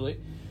 series usually,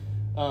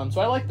 so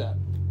I like that.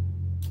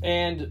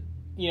 And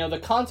the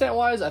content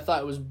wise, I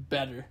thought it was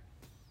better.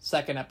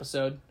 Second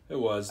episode. It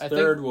was.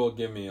 Third will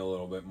give me a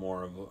little bit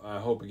more of... I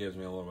hope it gives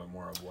me a little bit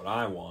more of what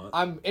I want.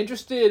 I'm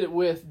interested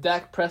with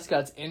Dak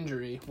Prescott's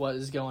injury, what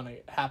is going to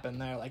happen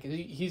there.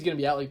 He's going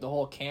to be out the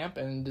whole camp,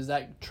 and does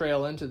that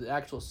trail into the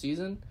actual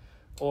season?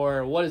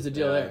 or what is the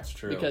deal there? That's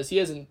true. Because he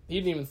didn't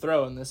even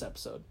throw in this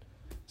episode.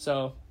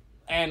 So,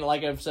 and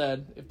like I've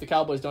said, if the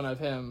Cowboys don't have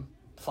him,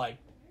 like,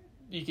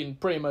 you can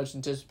pretty much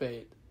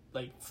anticipate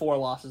like 4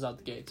 losses out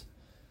the gate.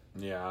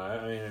 Yeah,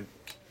 I mean,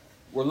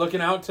 we're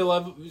looking out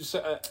to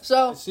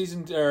So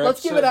season.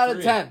 Let's give it out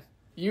of 10.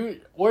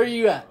 Where are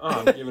you at? Oh,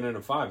 I'm giving it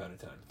a 5 out of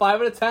 10.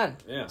 5 out of 10.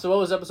 Yeah. So what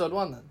was episode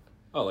 1 then?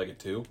 Oh, like a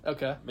 2.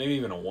 Okay. Maybe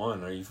even a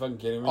 1. Are you fucking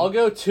kidding me? I'll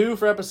go 2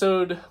 for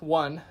episode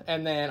 1,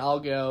 and then I'll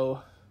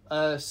go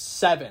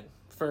 7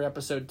 for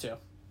episode 2.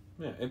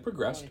 Yeah, it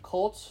progressed. And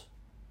Colts.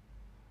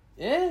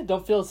 Yeah,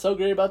 don't feel so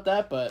great about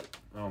that, but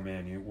Oh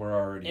man, we're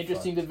already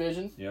interesting fucked.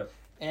 division. Yep.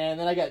 And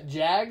then I got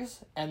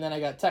Jags, and then I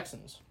got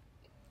Texans.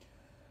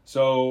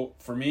 So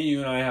for me, you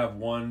and I have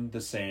one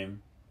the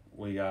same.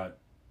 We got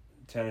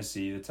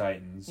Tennessee, the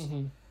Titans.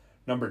 Mm-hmm.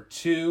 Number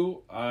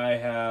 2, I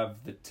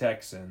have the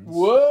Texans.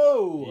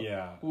 Whoa!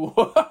 Yeah.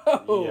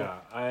 Whoa!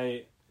 Yeah.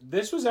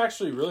 This was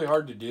actually really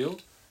hard to do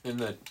in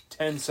the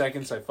 10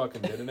 seconds I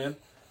fucking did it in.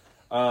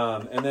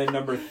 And then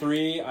number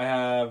 3, I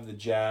have the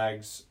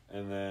Jags,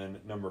 and then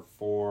number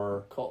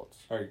 4, Colts.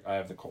 I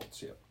have the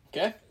Colts. Yep.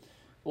 Okay,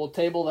 we'll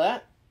table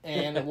that,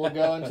 and we'll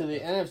go into the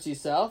NFC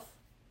South.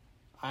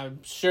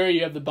 I'm sure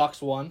you have the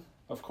Bucs 1.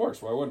 Of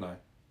course. Why wouldn't I?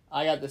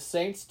 I got the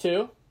Saints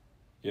 2.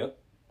 Yep.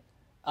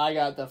 I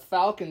got the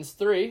Falcons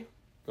 3.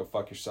 Go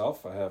fuck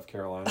yourself. I have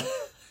Carolina.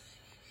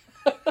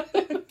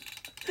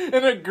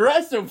 An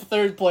aggressive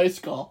third place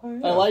call.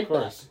 Yeah, I like of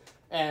course.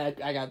 that. And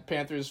I got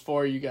Panthers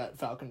 4. You got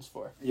Falcons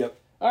 4. Yep.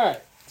 All right.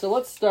 So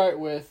let's start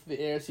with the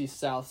AFC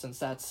South, since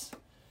that's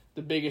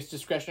the biggest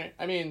discretionary.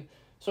 I mean,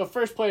 so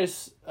first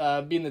place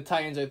being the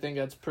Titans, I think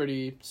that's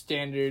pretty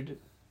standard.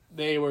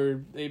 They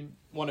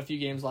won a few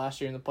games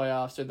last year in the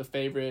playoffs. They're the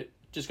favorite.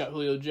 Just got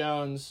Julio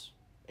Jones,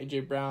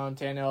 AJ Brown,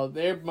 Tannehill.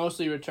 They're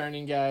mostly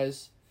returning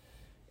guys,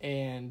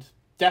 and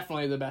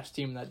definitely the best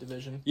team in that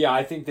division. Yeah,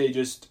 I think they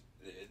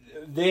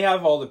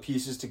have all the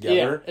pieces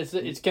together. Yeah,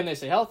 it's can they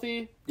stay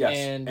healthy? Yes,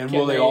 and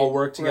will they all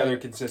work together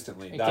right.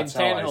 consistently? And That's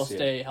can how I Tannehill see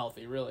stay it.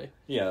 healthy? Really?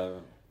 Yeah.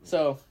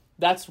 So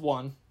that's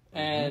one.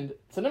 And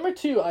so number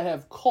 2, I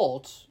have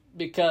Colts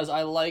because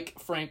I like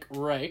Frank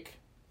Reich.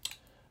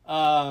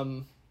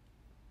 I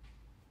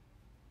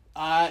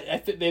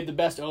think they have the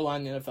best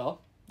O-line in the NFL.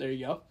 There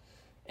you go.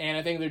 And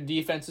I think their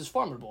defense is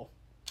formidable.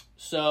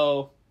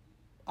 So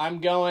I'm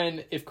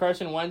going, if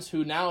Carson Wentz,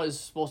 who now is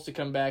supposed to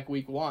come back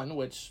week 1,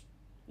 which,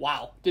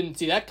 wow, didn't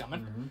see that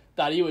coming. Mm-hmm.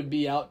 Thought he would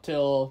be out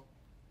till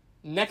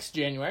next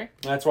January.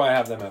 That's why I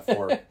have them at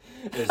 4.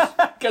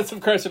 Because of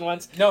Carson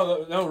Wentz.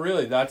 No,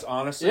 really. That's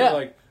honestly,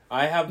 like,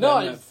 I have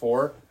them at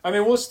 4. I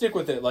mean, we'll stick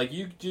with it. Like,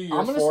 you do your 4.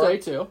 I'm going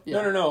to stay too.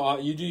 Yeah. No.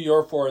 You do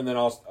your 4, and then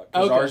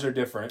because ours are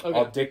different. Okay.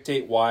 I'll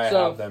dictate why I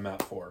have them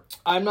at 4.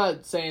 I'm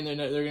not saying they're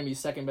going to be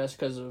second best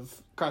because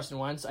of Carson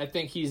Wentz. I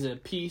think he's a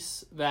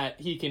piece that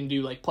he can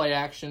do, like, play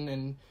action,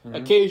 and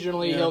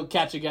occasionally he'll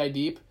catch a guy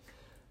deep.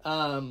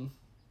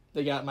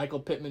 They got Michael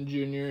Pittman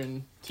Jr.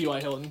 and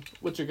T.Y. Hilton,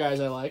 which are guys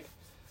I like.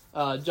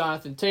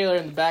 Jonathan Taylor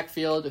in the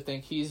backfield, I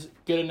think he's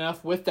good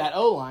enough with that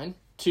O-line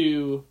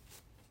to,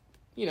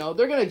 they're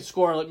going to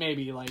score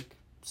maybe like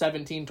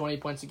 17, 20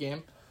 points a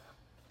game.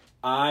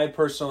 I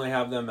personally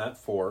have them at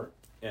 4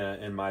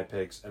 in my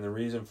picks, and the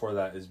reason for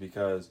that is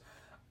because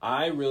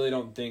I really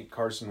don't think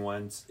Carson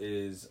Wentz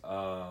is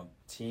a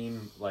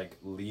team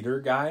leader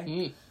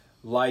guy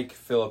like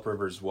Phillip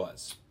Rivers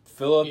was.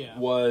 Phillip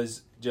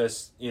was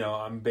just,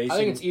 I'm basing... I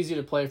think it's easy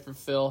to play for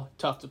Phil,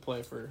 tough to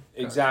play for Carson.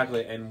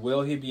 Exactly, and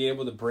will he be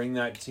able to bring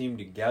that team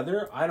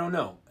together? I don't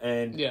know.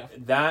 And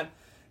that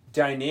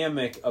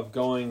dynamic of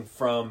going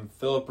from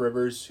Phillip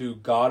Rivers, who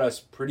got us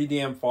pretty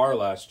damn far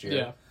last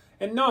year,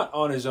 and not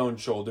on his own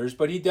shoulders,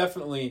 but he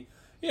definitely...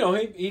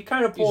 he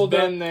kind of pulled...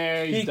 He's been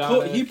there.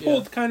 He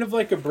pulled kind of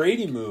like a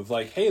Brady move.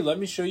 Like, hey, let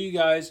me show you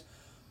guys.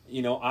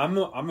 I'm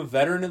a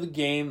veteran of the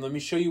game. Let me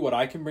show you what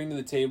I can bring to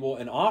the table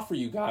and offer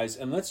you guys,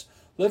 and let's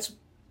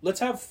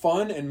have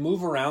fun and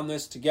move around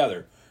this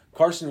together.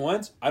 Carson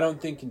Wentz, I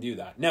don't think can do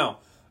that. Now,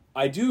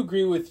 I do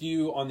agree with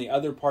you on the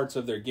other parts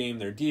of their game,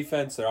 their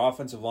defense, their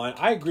offensive line.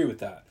 I agree with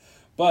that,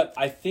 but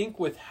I think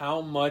with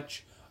how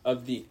much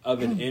of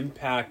an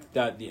impact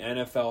that the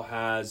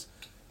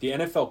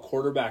NFL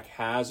quarterback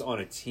has on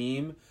a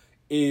team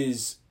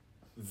is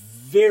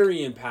very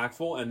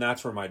impactful, and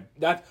that's where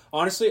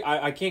honestly,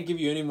 I can't give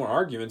you any more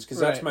arguments because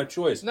that's my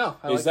choice. No,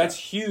 that's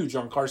huge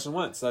on Carson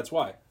Wentz. That's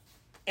why.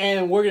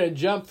 And we're gonna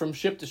jump from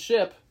ship to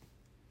ship.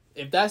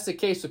 If that's the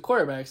case with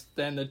quarterbacks,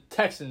 then the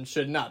Texans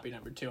should not be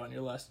number 2 on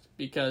your list,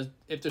 because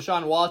if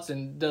Deshaun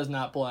Watson does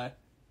not play,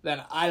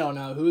 then I don't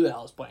know who the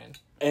hell's playing.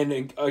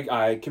 And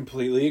I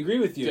completely agree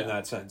with you in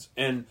that sense.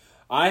 And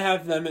I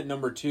have them at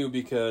number 2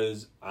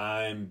 because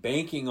I'm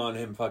banking on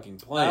him fucking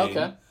playing.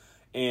 Okay.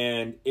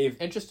 And if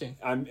interesting,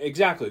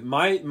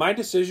 my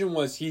decision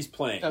was he's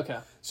playing. Okay,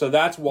 so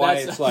that's why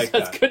it's like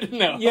that's that. good to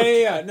know.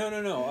 Yeah. No.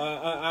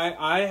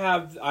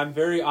 I'm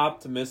very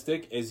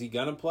optimistic. Is he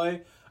gonna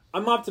play?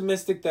 I'm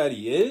optimistic that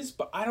he is,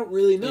 but I don't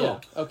really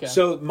know. Yeah. Okay.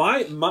 So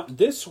my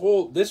this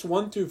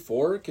 1 through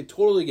 4 could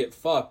totally get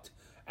fucked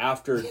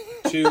after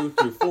 2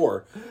 through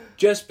 4,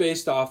 just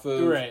based off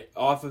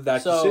of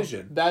that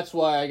decision. That's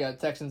why I got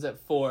Texans at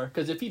 4.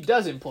 Because if he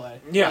doesn't play,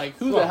 who the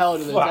Well, hell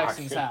do the fuck.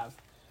 Texans have?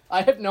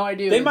 I have no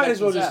idea. They who the might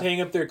as well Texans just have.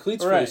 hang up their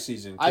cleats for the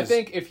season. I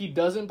think if he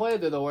doesn't play,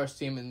 they're the worst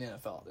team in the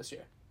NFL this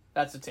year.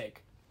 That's a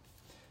take.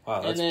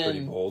 Wow, that's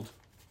pretty bold.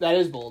 That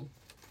is bold.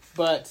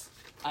 But,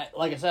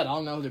 like I said, I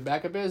don't know who their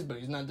backup is, but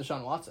he's not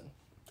Deshaun Watson.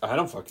 I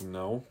don't fucking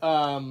know.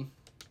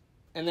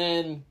 And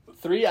then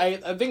 3, I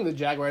think the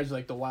Jaguars are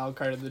like the wild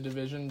card of the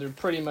division. They're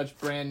pretty much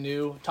brand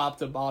new, top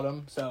to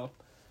bottom. So,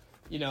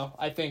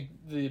 I think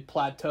the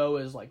plateau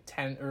is like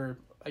 10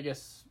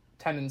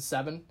 and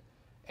 7.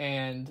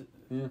 And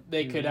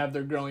they could have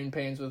their growing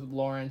pains with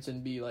Lawrence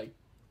and be like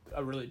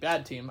a really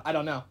bad team. I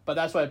don't know. But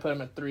that's why I put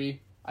them at 3.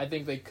 I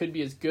think they could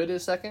be as good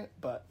as 2nd,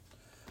 but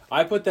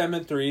I put them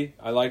at 3.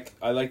 I like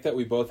that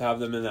we both have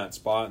them in that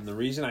spot, and the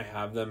reason I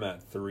have them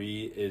at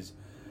 3 is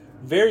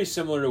very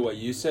similar to what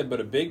you said,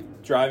 but a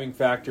big driving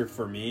factor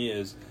for me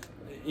is,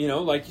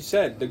 like you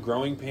said, the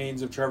growing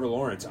pains of Trevor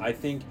Lawrence. I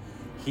think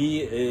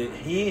he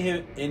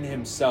in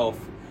himself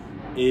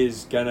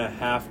is gonna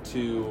have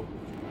to.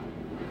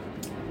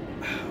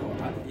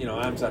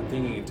 As I'm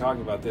thinking and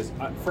talking about this,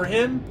 for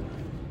him,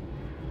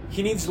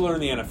 he needs to learn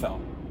the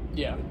NFL.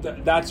 Yeah,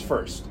 that's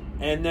first,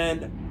 and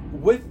then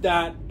with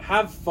that,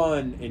 have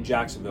fun in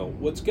Jacksonville.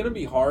 What's going to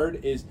be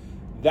hard is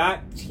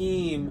that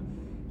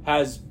team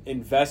has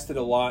invested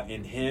a lot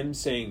in him,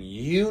 saying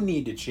you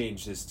need to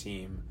change this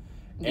team,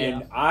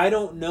 and I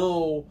don't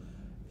know.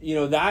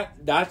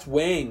 That's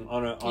weighing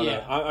on a.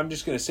 I'm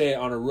just going to say it,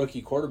 on a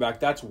rookie quarterback.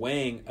 That's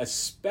weighing,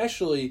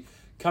 especially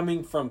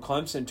coming from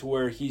Clemson, to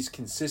where he's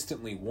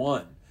consistently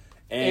won,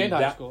 and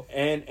high school,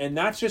 and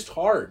that's just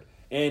hard.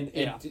 And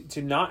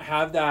to not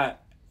have that,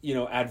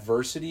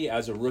 adversity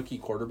as a rookie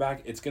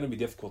quarterback, it's going to be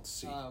difficult to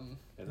see.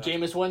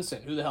 Jameis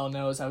Winston, who the hell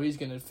knows how he's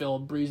going to fill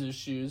Breeze's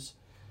shoes.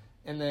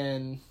 And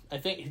then I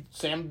think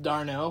Sam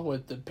Darnold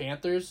with the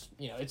Panthers.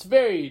 It's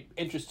very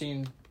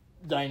interesting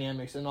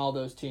dynamics in all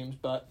those teams.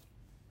 But,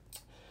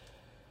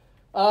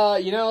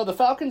 the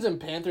Falcons and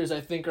Panthers,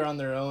 I think, are on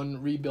their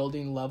own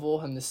rebuilding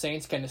level. And the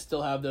Saints kind of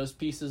still have those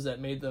pieces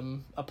that made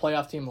them a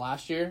playoff team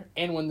last year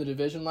and win the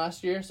division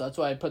last year. So that's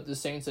why I put the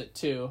Saints at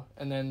 2.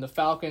 And then the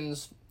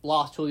Falcons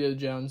lost Julio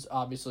Jones,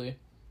 obviously.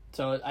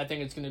 So I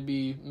think it's going to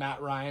be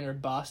Matt Ryan or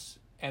bust.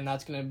 And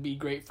that's going to be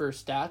great for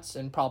stats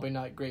and probably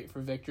not great for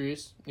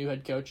victories. New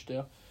head coach,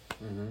 too.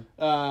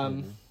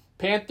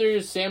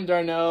 Panthers, Sam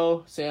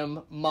Darnold,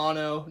 Sam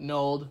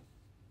Nold.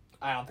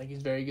 I don't think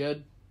he's very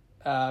good.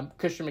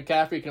 Christian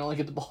McCaffrey can only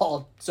get the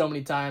ball so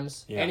many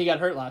times. Yeah. And he got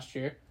hurt last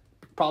year.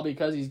 Probably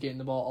because he's getting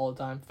the ball all the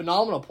time.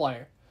 Phenomenal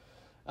player.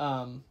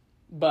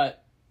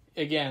 But,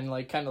 again,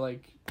 kind of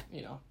like,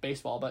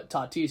 baseball. But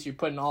Tatis, you're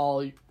putting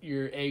all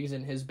your eggs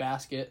in his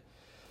basket.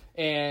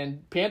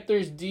 And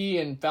Panthers D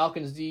and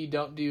Falcons D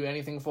don't do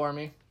anything for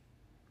me.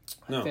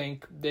 No. I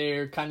think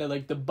they're kind of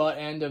like the butt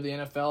end of the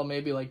NFL,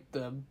 maybe like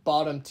the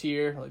bottom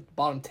tier, like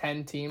bottom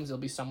 10 teams. They'll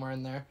be somewhere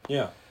in there.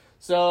 Yeah.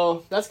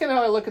 So that's kind of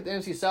how I look at the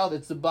NFC South.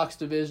 It's the Bucs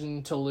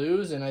division to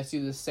lose, and I see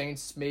the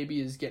Saints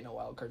maybe is getting a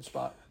wild card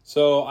spot.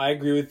 So I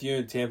agree with you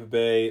in Tampa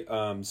Bay.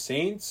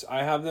 Saints,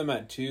 I have them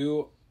at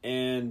 2,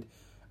 and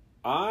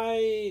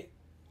I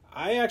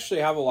actually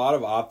have a lot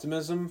of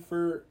optimism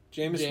for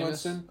Jameis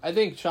Winston. I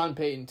think Sean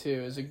Payton, too,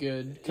 is a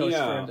good coach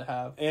for him to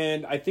have.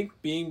 And I think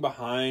being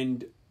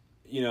behind,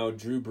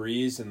 Drew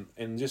Brees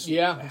and just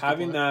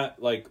having that,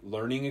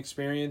 learning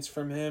experience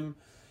from him,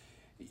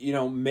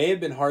 may have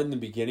been hard in the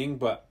beginning.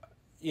 But,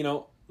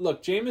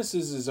 look, Jameis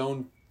is his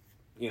own,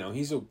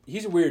 he's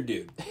a weird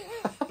dude.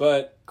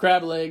 But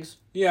crab legs.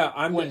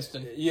 Yeah,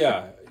 Winston.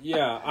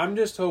 Yeah. I'm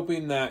just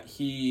hoping that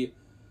he,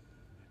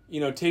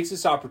 takes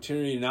this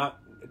opportunity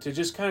to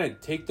just kind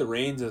of take the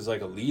reins as,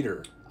 a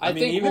leader. I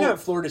mean, even at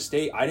Florida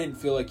State, I didn't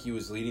feel like he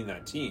was leading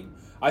that team.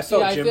 I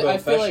felt Jimbo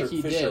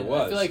Fisher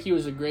was. I feel like he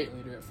was a great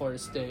leader at Florida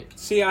State.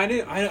 See, I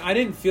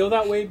didn't feel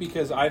that way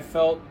because I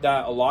felt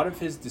that a lot of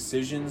his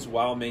decisions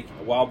while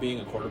being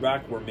a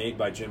quarterback were made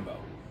by Jimbo.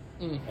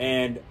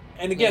 And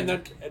again,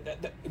 that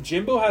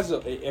Jimbo has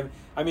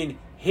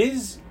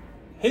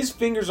his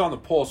fingers on the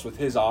pulse with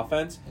his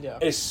offense,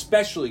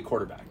 especially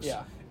quarterbacks.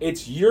 Yeah.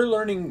 It's you're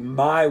learning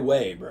my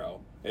way,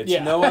 bro. It's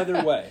no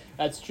other way.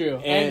 That's true.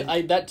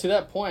 And to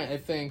that point, I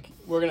think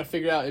we're going to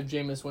figure out if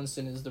Jameis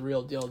Winston is the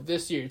real deal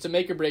this year. It's a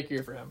make or break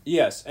year for him.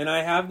 Yes, and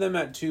I have them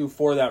at 2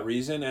 for that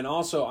reason. And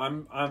also,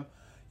 I'll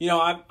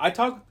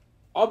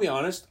be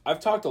honest, I've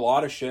talked a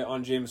lot of shit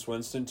on Jameis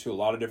Winston to a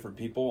lot of different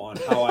people on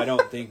how I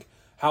don't think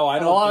a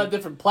lot of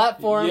different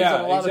platforms.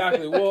 Yeah,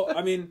 exactly. Well,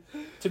 I mean,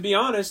 to be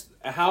honest,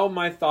 how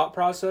my thought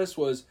process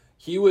was,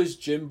 he was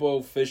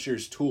Jimbo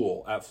Fisher's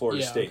tool at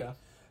Florida State. Okay.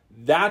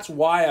 That's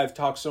why I've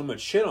talked so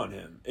much shit on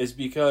him, is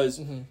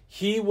because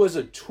he was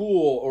a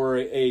tool or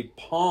a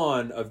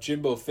pawn of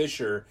Jimbo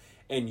Fisher,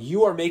 and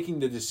you are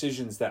making the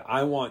decisions that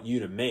I want you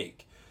to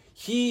make.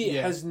 He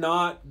has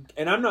not,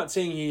 and I'm not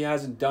saying he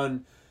hasn't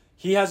gotten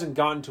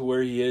to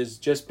where he is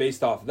just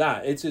based off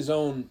that. It's his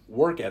own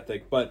work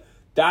ethic, but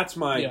That's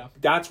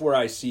where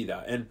I see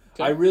that. And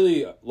I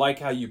really like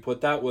how you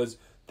put that was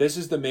this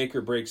is the make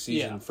or break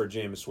season for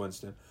Jameis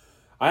Winston.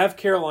 I have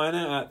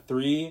Carolina at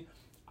 3.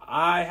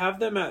 I have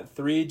them at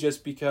 3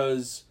 just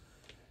because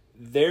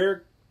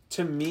they're,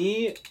 to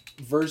me,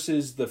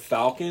 versus the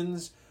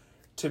Falcons,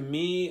 to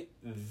me,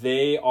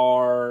 they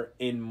are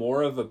in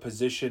more of a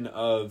position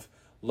of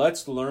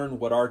let's learn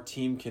what our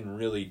team can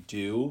really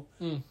do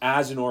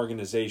as an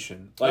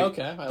organization. Like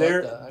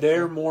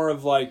they're more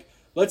of like,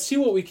 let's see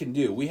what we can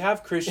do. We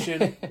have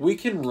Christian. We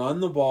can run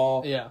the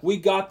ball. Yeah. We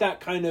got that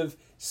kind of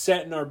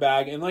set in our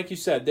bag. And like you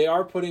said, they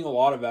are putting a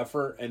lot of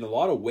effort and a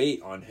lot of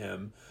weight on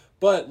him.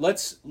 But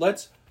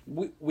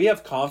we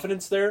have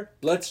confidence there.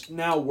 Let's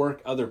now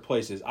work other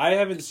places. I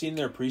haven't seen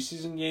their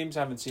preseason games.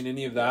 Haven't seen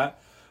any of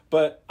that.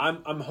 But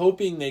I'm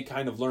hoping they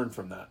kind of learn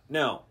from that.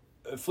 Now,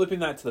 flipping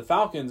that to the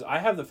Falcons, I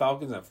have the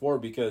Falcons at 4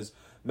 because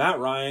Matt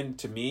Ryan,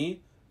 to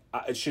me,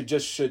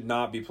 should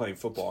not be playing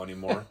football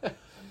anymore.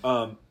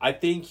 I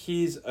think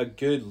he's a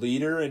good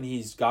leader and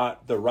he's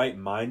got the right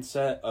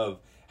mindset of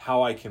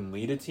how I can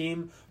lead a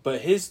team,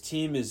 but his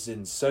team is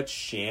in such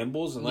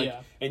shambles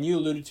and you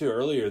alluded to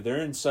earlier,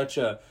 they're in such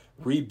a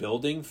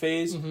rebuilding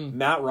phase.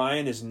 Matt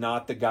Ryan is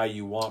not the guy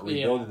you want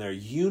rebuilding there.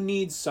 You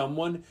need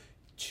someone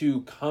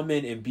to come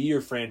in and be your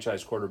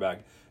franchise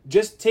quarterback.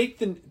 Just take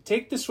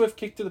the swift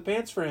kick to the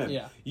pants for him.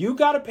 Yeah. You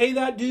got to pay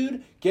that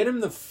dude. Get him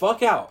the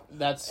fuck out.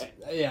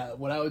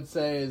 What I would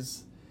say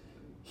is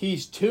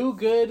he's too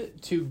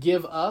good to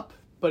give up,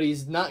 but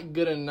he's not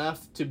good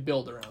enough to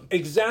build around.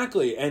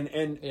 Exactly.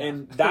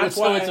 And that's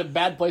why it's a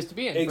bad place to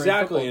be in.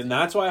 Exactly. And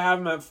that's why I have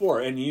him at 4.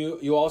 And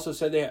you also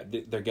said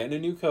they're getting a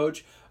new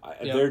coach.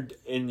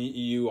 And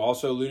you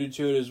also alluded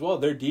to it as well.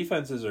 Their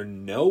defenses are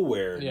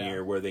nowhere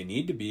near where they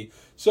need to be.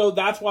 So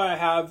that's why I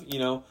have,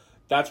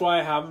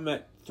 them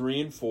at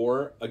 3 and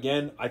 4.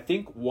 Again, I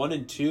think 1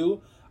 and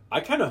 2,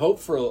 I kind of hope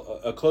for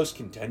a close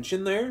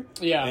contention there.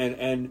 Yeah.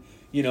 And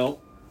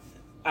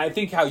I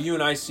think how you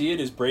and I see it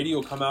is Brady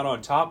will come out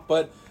on top,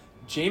 but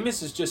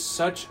Jameis is just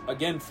such,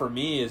 again, for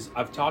me, is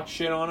I've talked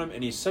shit on him,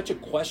 and he's such a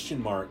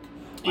question mark.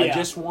 Yeah. I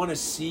just want to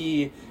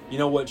see,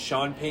 what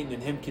Sean Payton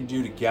and him can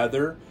do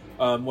together.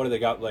 What do they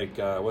got? Like,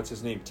 what's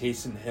his name?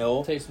 Taysom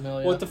Hill.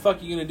 Yeah. What the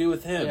fuck are you going to do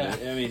with him? Yeah.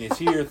 I mean, is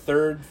he your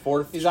third,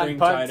 fourth He's string on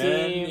punt tight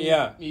end? team.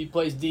 Yeah. He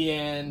plays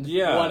D-end.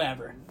 Yeah.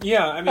 Whatever.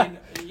 Yeah, I mean,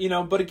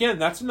 but again,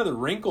 that's another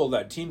wrinkle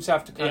that teams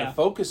have to kind of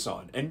focus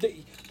on. And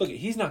look,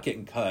 he's not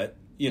getting cut.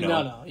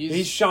 No.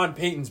 He's Sean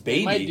Payton's baby.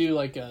 He might do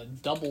like a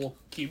double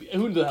QB.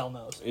 Who the hell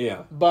knows?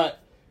 Yeah. But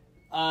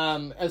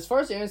as far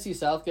as the NFC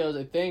South goes,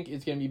 I think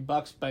it's going to be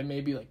Bucs by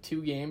maybe like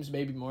 2 games,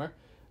 maybe more.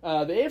 The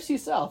AFC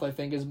South, I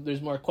think,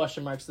 there's more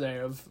question marks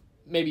there of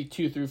maybe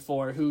 2 through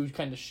 4 who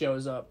kind of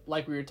shows up.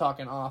 Like we were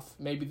talking off,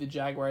 maybe the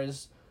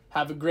Jaguars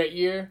have a great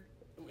year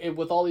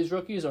with all these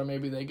rookies, or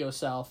maybe they go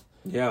south.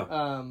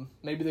 Yeah.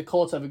 Maybe the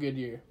Colts have a good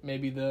year.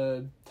 Maybe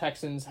the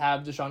Texans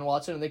have Deshaun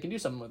Watson and they can do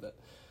something with it.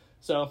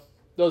 So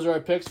those are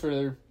our picks for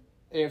the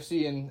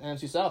AFC and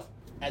NFC South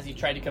as he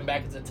tried to come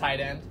back as a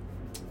tight end.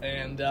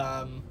 And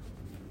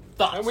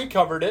thoughts? And we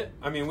covered it.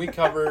 I mean, we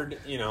covered,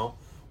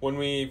 when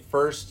we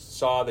first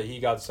saw that he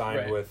got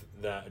signed with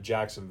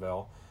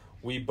Jacksonville,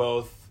 we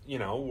both,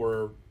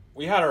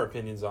 we had our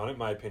opinions on it.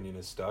 My opinion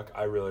is stuck.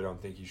 I really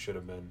don't think he should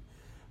have been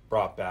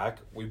brought back.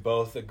 We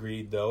both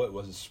agreed, though, it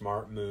was a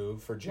smart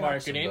move for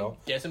Jacksonville.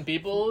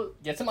 Marketing,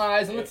 get some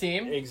eyes on the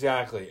team.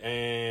 Exactly.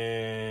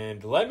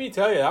 And let me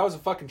tell you, that was a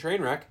fucking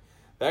train wreck.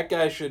 That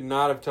guy should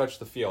not have touched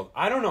the field.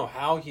 I don't know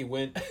how he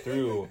went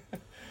through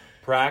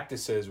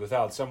practices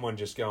without someone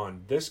just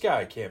going, this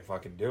guy can't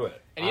fucking do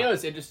it. And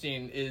what's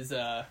interesting is,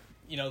 the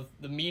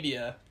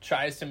media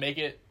tries to make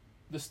it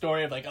the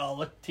story of like, oh,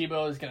 look,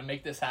 Tebow is going to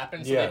make this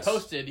happen. So they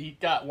posted he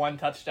got 1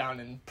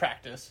 touchdown in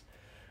practice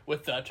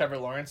with Trevor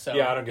Lawrence. So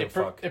yeah, I don't give a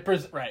fuck.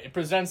 It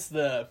presents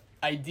the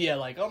idea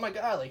like, oh my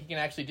God, like he can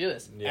actually do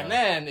this. Yeah. And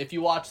then if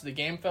you watch the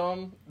game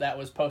film that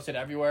was posted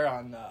everywhere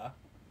on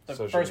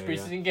the first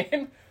preseason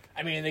game,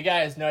 I mean, the guy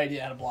has no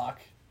idea how to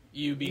block.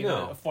 You being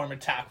a former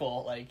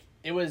tackle, like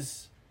it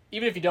was.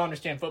 Even if you don't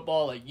understand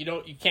football, like you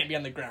can't be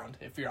on the ground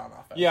if you're on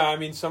offense. Yeah, I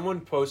mean, someone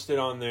posted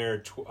on their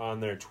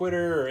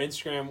Twitter or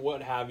Instagram,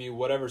 what have you,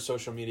 whatever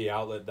social media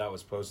outlet that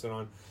was posted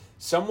on.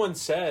 Someone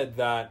said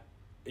that,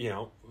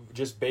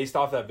 just based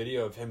off that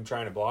video of him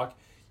trying to block,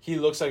 he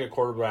looks like a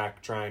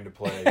quarterback trying to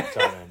play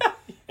tight end.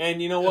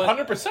 And you know what?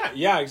 100%.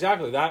 Yeah,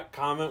 exactly. That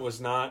comment was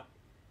not,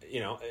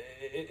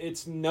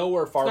 it's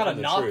nowhere far from the truth.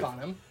 It's not a knock on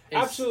him.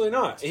 Absolutely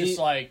not. It's just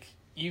like.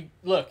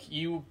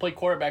 You play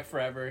quarterback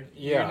forever.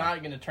 Yeah. You're not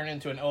going to turn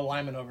into an O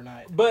lineman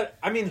overnight. But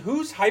I mean,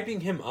 who's hyping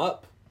him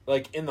up?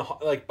 Like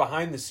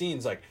behind the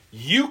scenes, like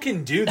you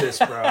can do this,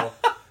 bro.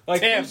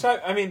 Like,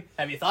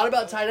 have you thought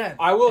about tight end?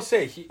 I will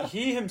say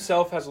he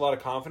himself has a lot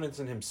of confidence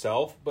in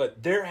himself,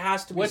 but there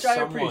has to be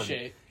someone. Which I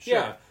appreciate. Sure.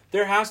 Yeah,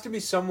 there has to be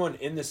someone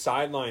in the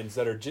sidelines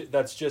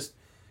that's just,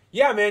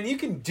 yeah, man, you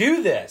can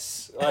do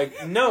this.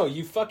 Like, no,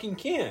 you fucking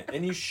can't,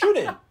 and you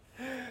shouldn't.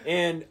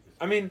 And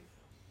I mean.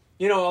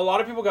 A lot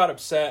of people got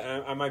upset,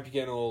 and I might be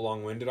getting a little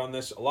long-winded on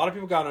this. A lot of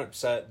people got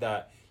upset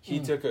that he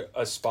took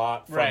a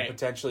spot from Right.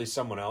 potentially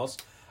someone else.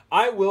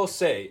 I will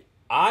say,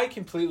 I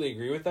completely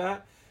agree with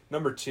that.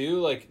 Number two,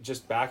 like,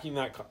 just backing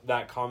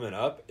that comment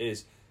up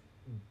is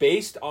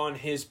based on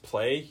his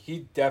play,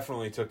 he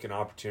definitely took an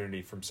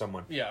opportunity from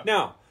someone. Yeah.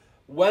 Now,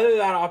 whether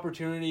that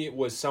opportunity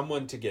was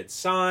someone to get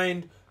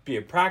signed, be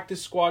a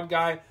practice squad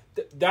guy,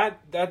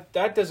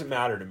 that doesn't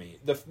matter to me.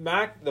 The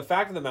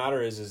fact of the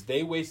matter is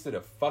they wasted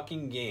a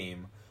fucking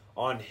game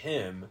on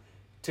him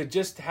to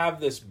just have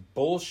this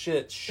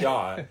bullshit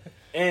shot.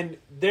 And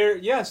there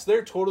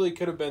totally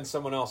could have been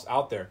someone else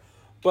out there.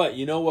 But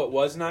you know what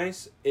was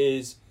nice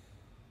is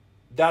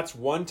that's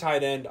one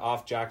tight end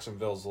off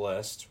Jacksonville's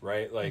list,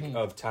 right? Like,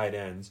 of tight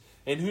ends.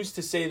 And who's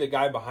to say the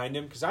guy behind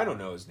him, because I don't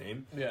know his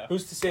name. Yeah.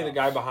 Who's to say the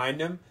guy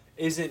behind him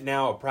isn't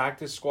now a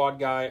practice squad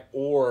guy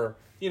or,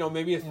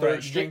 maybe a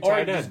third string tight Or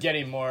end. just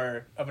getting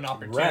more of an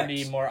opportunity,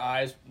 Reps. more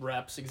eyes,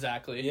 reps,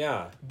 exactly.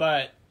 Yeah.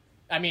 But,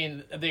 I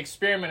mean, the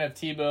experiment of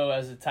Tebow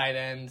as a tight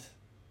end,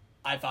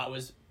 I thought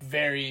was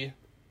very,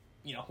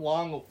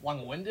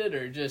 long-winded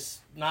or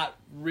just not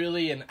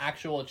really an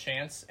actual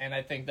chance. And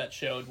I think that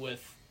showed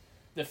with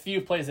the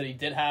few plays that he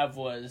did have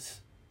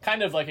was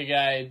kind of like a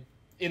guy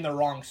in the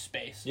wrong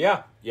space.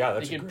 Yeah,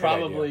 that's he a could great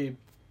probably,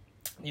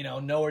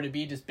 idea. Know where to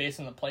be just based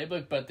on the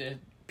playbook, but the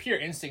pure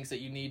instincts that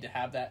you need to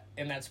have that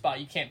in that spot,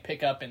 you can't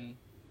pick up in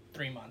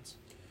 3 months.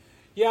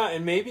 Yeah,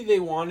 and maybe they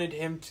wanted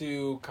him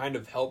to kind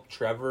of help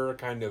Trevor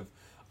kind of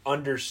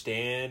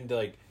understand,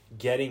 like,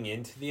 getting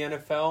into the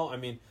NFL. I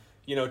mean,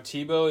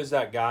 Tebow is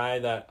that guy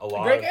that a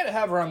Great guy to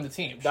have around the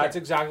team. That's sure.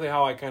 exactly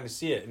how I kind of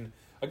see it. And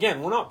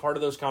again, we're not part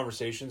of those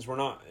conversations. We're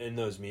not in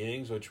those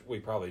meetings, which we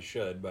probably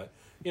should, but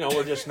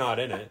we're just not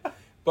in it.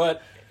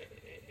 But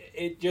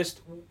it just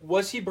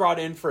was he brought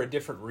in for a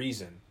different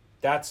reason?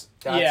 That's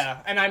yeah,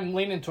 and I'm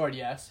leaning toward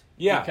yes.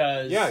 Yeah,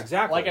 because yeah,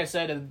 exactly. Like I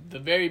said at the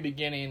very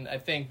beginning, I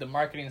think the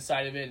marketing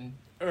side of it and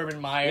Urban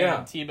Meyer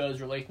and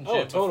Tebow's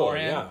relationship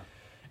beforehand. Yeah.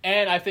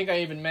 And I think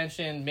I even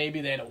mentioned maybe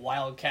they had a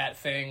Wildcat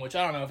thing, which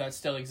I don't know if that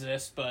still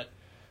exists, but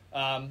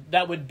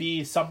that would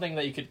be something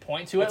that you could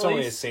point to It's at least.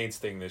 only a Saints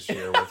thing this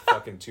year with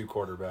fucking 2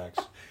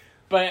 quarterbacks.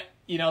 But,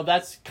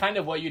 that's kind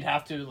of what you'd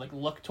have to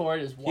look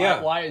toward is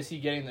why is he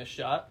getting this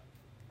shot?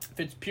 If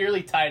it's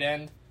purely tight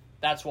end,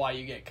 that's why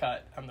you get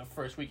cut on the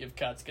first week of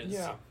cuts because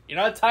you're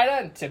not a tight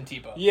end, Tim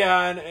Tebow.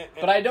 Yeah,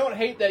 But I don't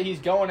hate that he's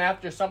going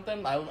after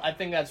something. I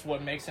think that's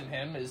what makes him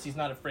him is he's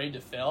not afraid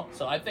to fail.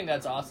 So I think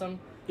that's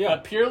awesome. Yeah.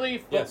 But purely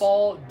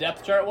football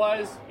depth chart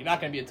wise, you're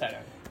not going to be a tight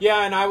end.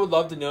 Yeah, and I would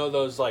love to know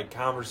those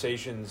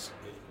conversations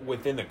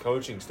within the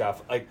coaching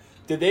staff. Like,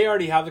 did they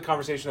already have the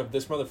conversation of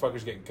this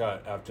motherfucker's getting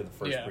cut after the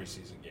first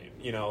preseason game?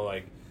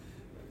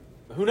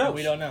 Who knows?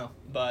 We don't know,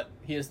 but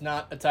he is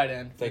not a tight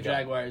end. The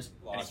Jaguars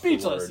Lost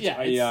speechless. the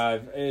Yeah,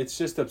 it's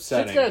just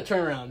upsetting. It's going to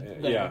turn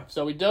around. There. Yeah.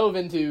 So we dove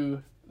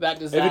into that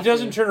disaster. If it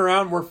doesn't turn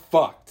around, we're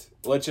fucked.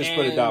 Let's just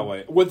put it that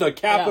way. With a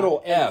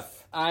capital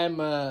F.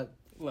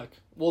 Look,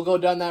 we'll go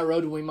down that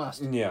road when we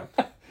must. Yeah.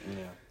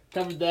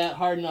 Covered that.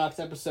 Hard Knocks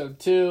episode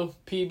 2.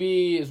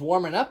 PB is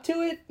warming up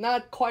to it.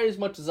 Not quite as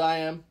much as I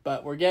am,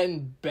 but we're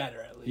getting better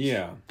at least.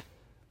 Yeah.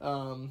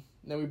 Then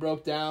we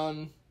broke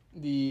down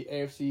the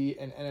AFC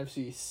and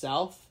NFC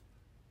South.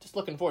 Just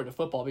looking forward to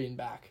football being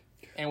back.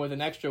 And with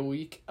an extra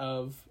week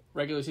of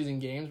regular season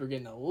games, we're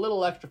getting a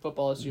little extra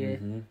football this year.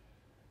 Mm-hmm.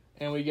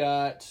 And we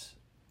got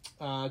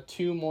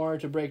 2 more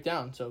to break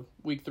down. So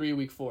week 3,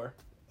 week 4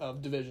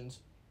 of divisions.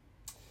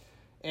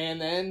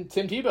 And then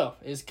Tim Tebow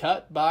is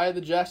cut by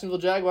the Jacksonville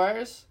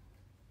Jaguars.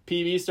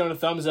 PB's throwing a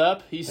thumbs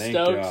up. He's Thank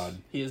stoked. God.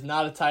 He is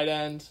not a tight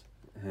end.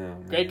 Oh,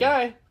 Great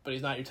guy, but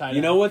he's not your tight end.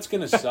 You know what's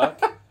going to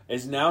suck?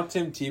 Is now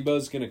Tim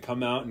Tebow's going to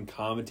come out and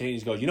commentate.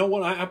 He's going, you know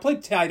what? I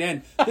played tight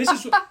end. This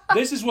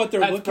is what they're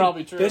That's looking.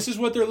 probably true. This is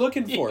what they're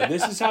looking for. Yeah.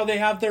 This is how they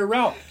have their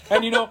route.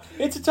 And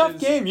it's a tough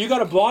game. You got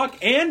to block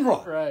and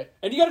run. Right.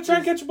 And you got to try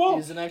and catch a ball.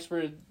 He's an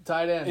expert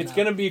tight end. It's now.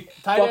 going to be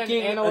Tight end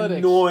fucking analytics.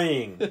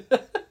 annoying.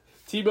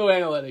 Tebow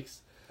analytics.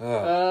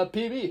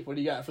 PB, what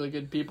do you got for the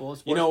good people?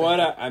 You know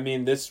what? I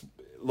mean,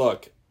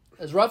 look.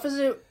 As rough as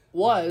it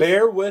was.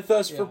 Bear with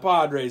us for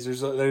Padres.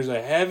 There's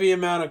a heavy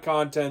amount of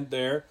content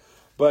there,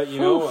 but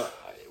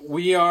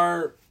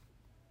we're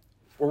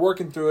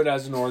working through it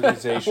as an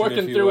organization.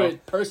 Working through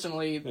it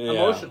personally,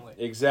 emotionally.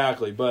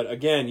 Exactly. But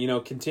again,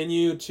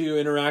 continue to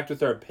interact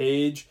with our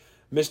page.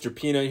 Mr.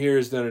 Peanut here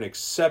has done an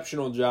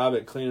exceptional job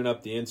at cleaning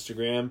up the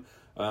Instagram.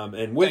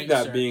 And with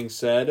that being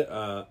said,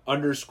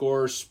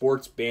 _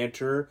 sports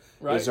banter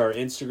is our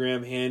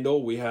Instagram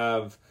handle. We've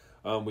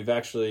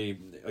actually,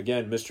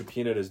 again, Mr.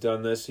 Peanut has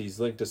done this. He's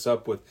linked us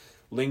up with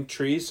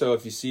Linktree. So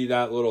if you see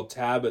that little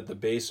tab at the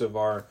base of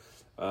our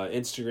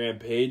Instagram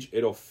page,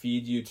 it'll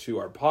feed you to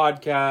our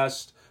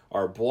podcast,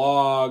 our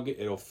blog.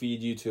 It'll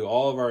feed you to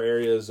all of our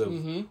areas of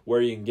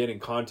where you can get in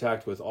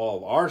contact with all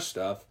of our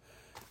stuff.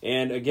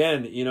 And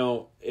again,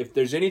 if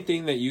there's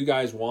anything that you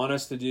guys want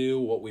us to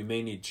do, what we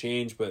may need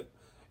change, but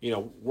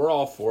we're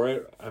all for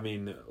it. I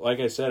mean, like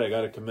I said, I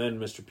got to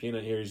commend Mr.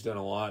 Peanut here. He's done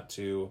a lot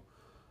to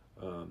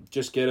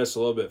just get us a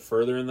little bit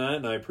further in that,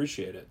 and I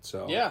appreciate it.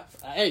 So Yeah.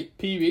 Hey,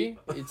 PB.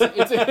 It's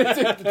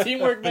the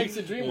teamwork makes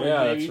the dream work,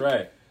 yeah, baby.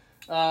 that's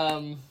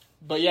right.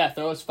 But yeah,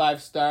 throw us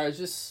 5 stars.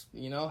 Just,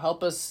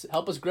 help us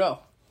grow.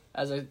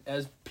 As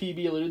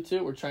PB alluded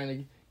to, we're trying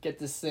to get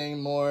this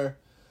thing more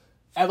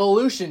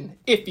evolution,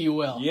 if you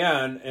will.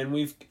 Yeah, and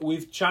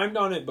we've chimed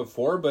on it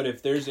before, but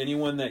if there's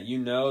anyone that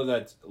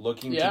that's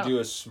looking to do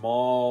a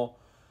small,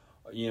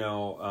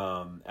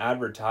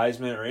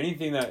 advertisement or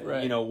anything that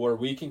where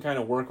we can kind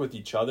of work with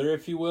each other,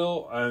 if you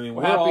will. I mean,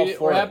 we're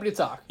happy to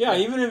talk. Yeah,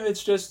 even if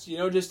it's just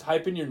just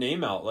hyping your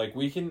name out, like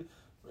we can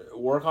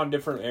work on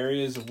different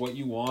areas of what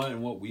you want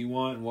and what we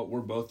want and what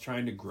we're both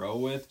trying to grow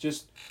with.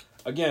 Just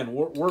again,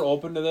 we're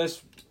open to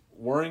this.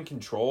 We're in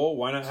control.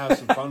 Why not have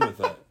some fun with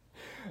it?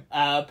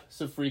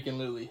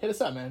 Abso-freaking-lutely. Hit us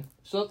up, man.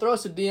 So throw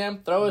us a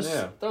DM, throw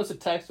us a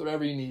text,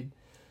 whatever you need.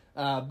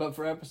 But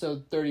for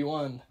episode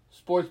 31,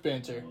 Sports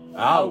Banter.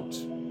 Out.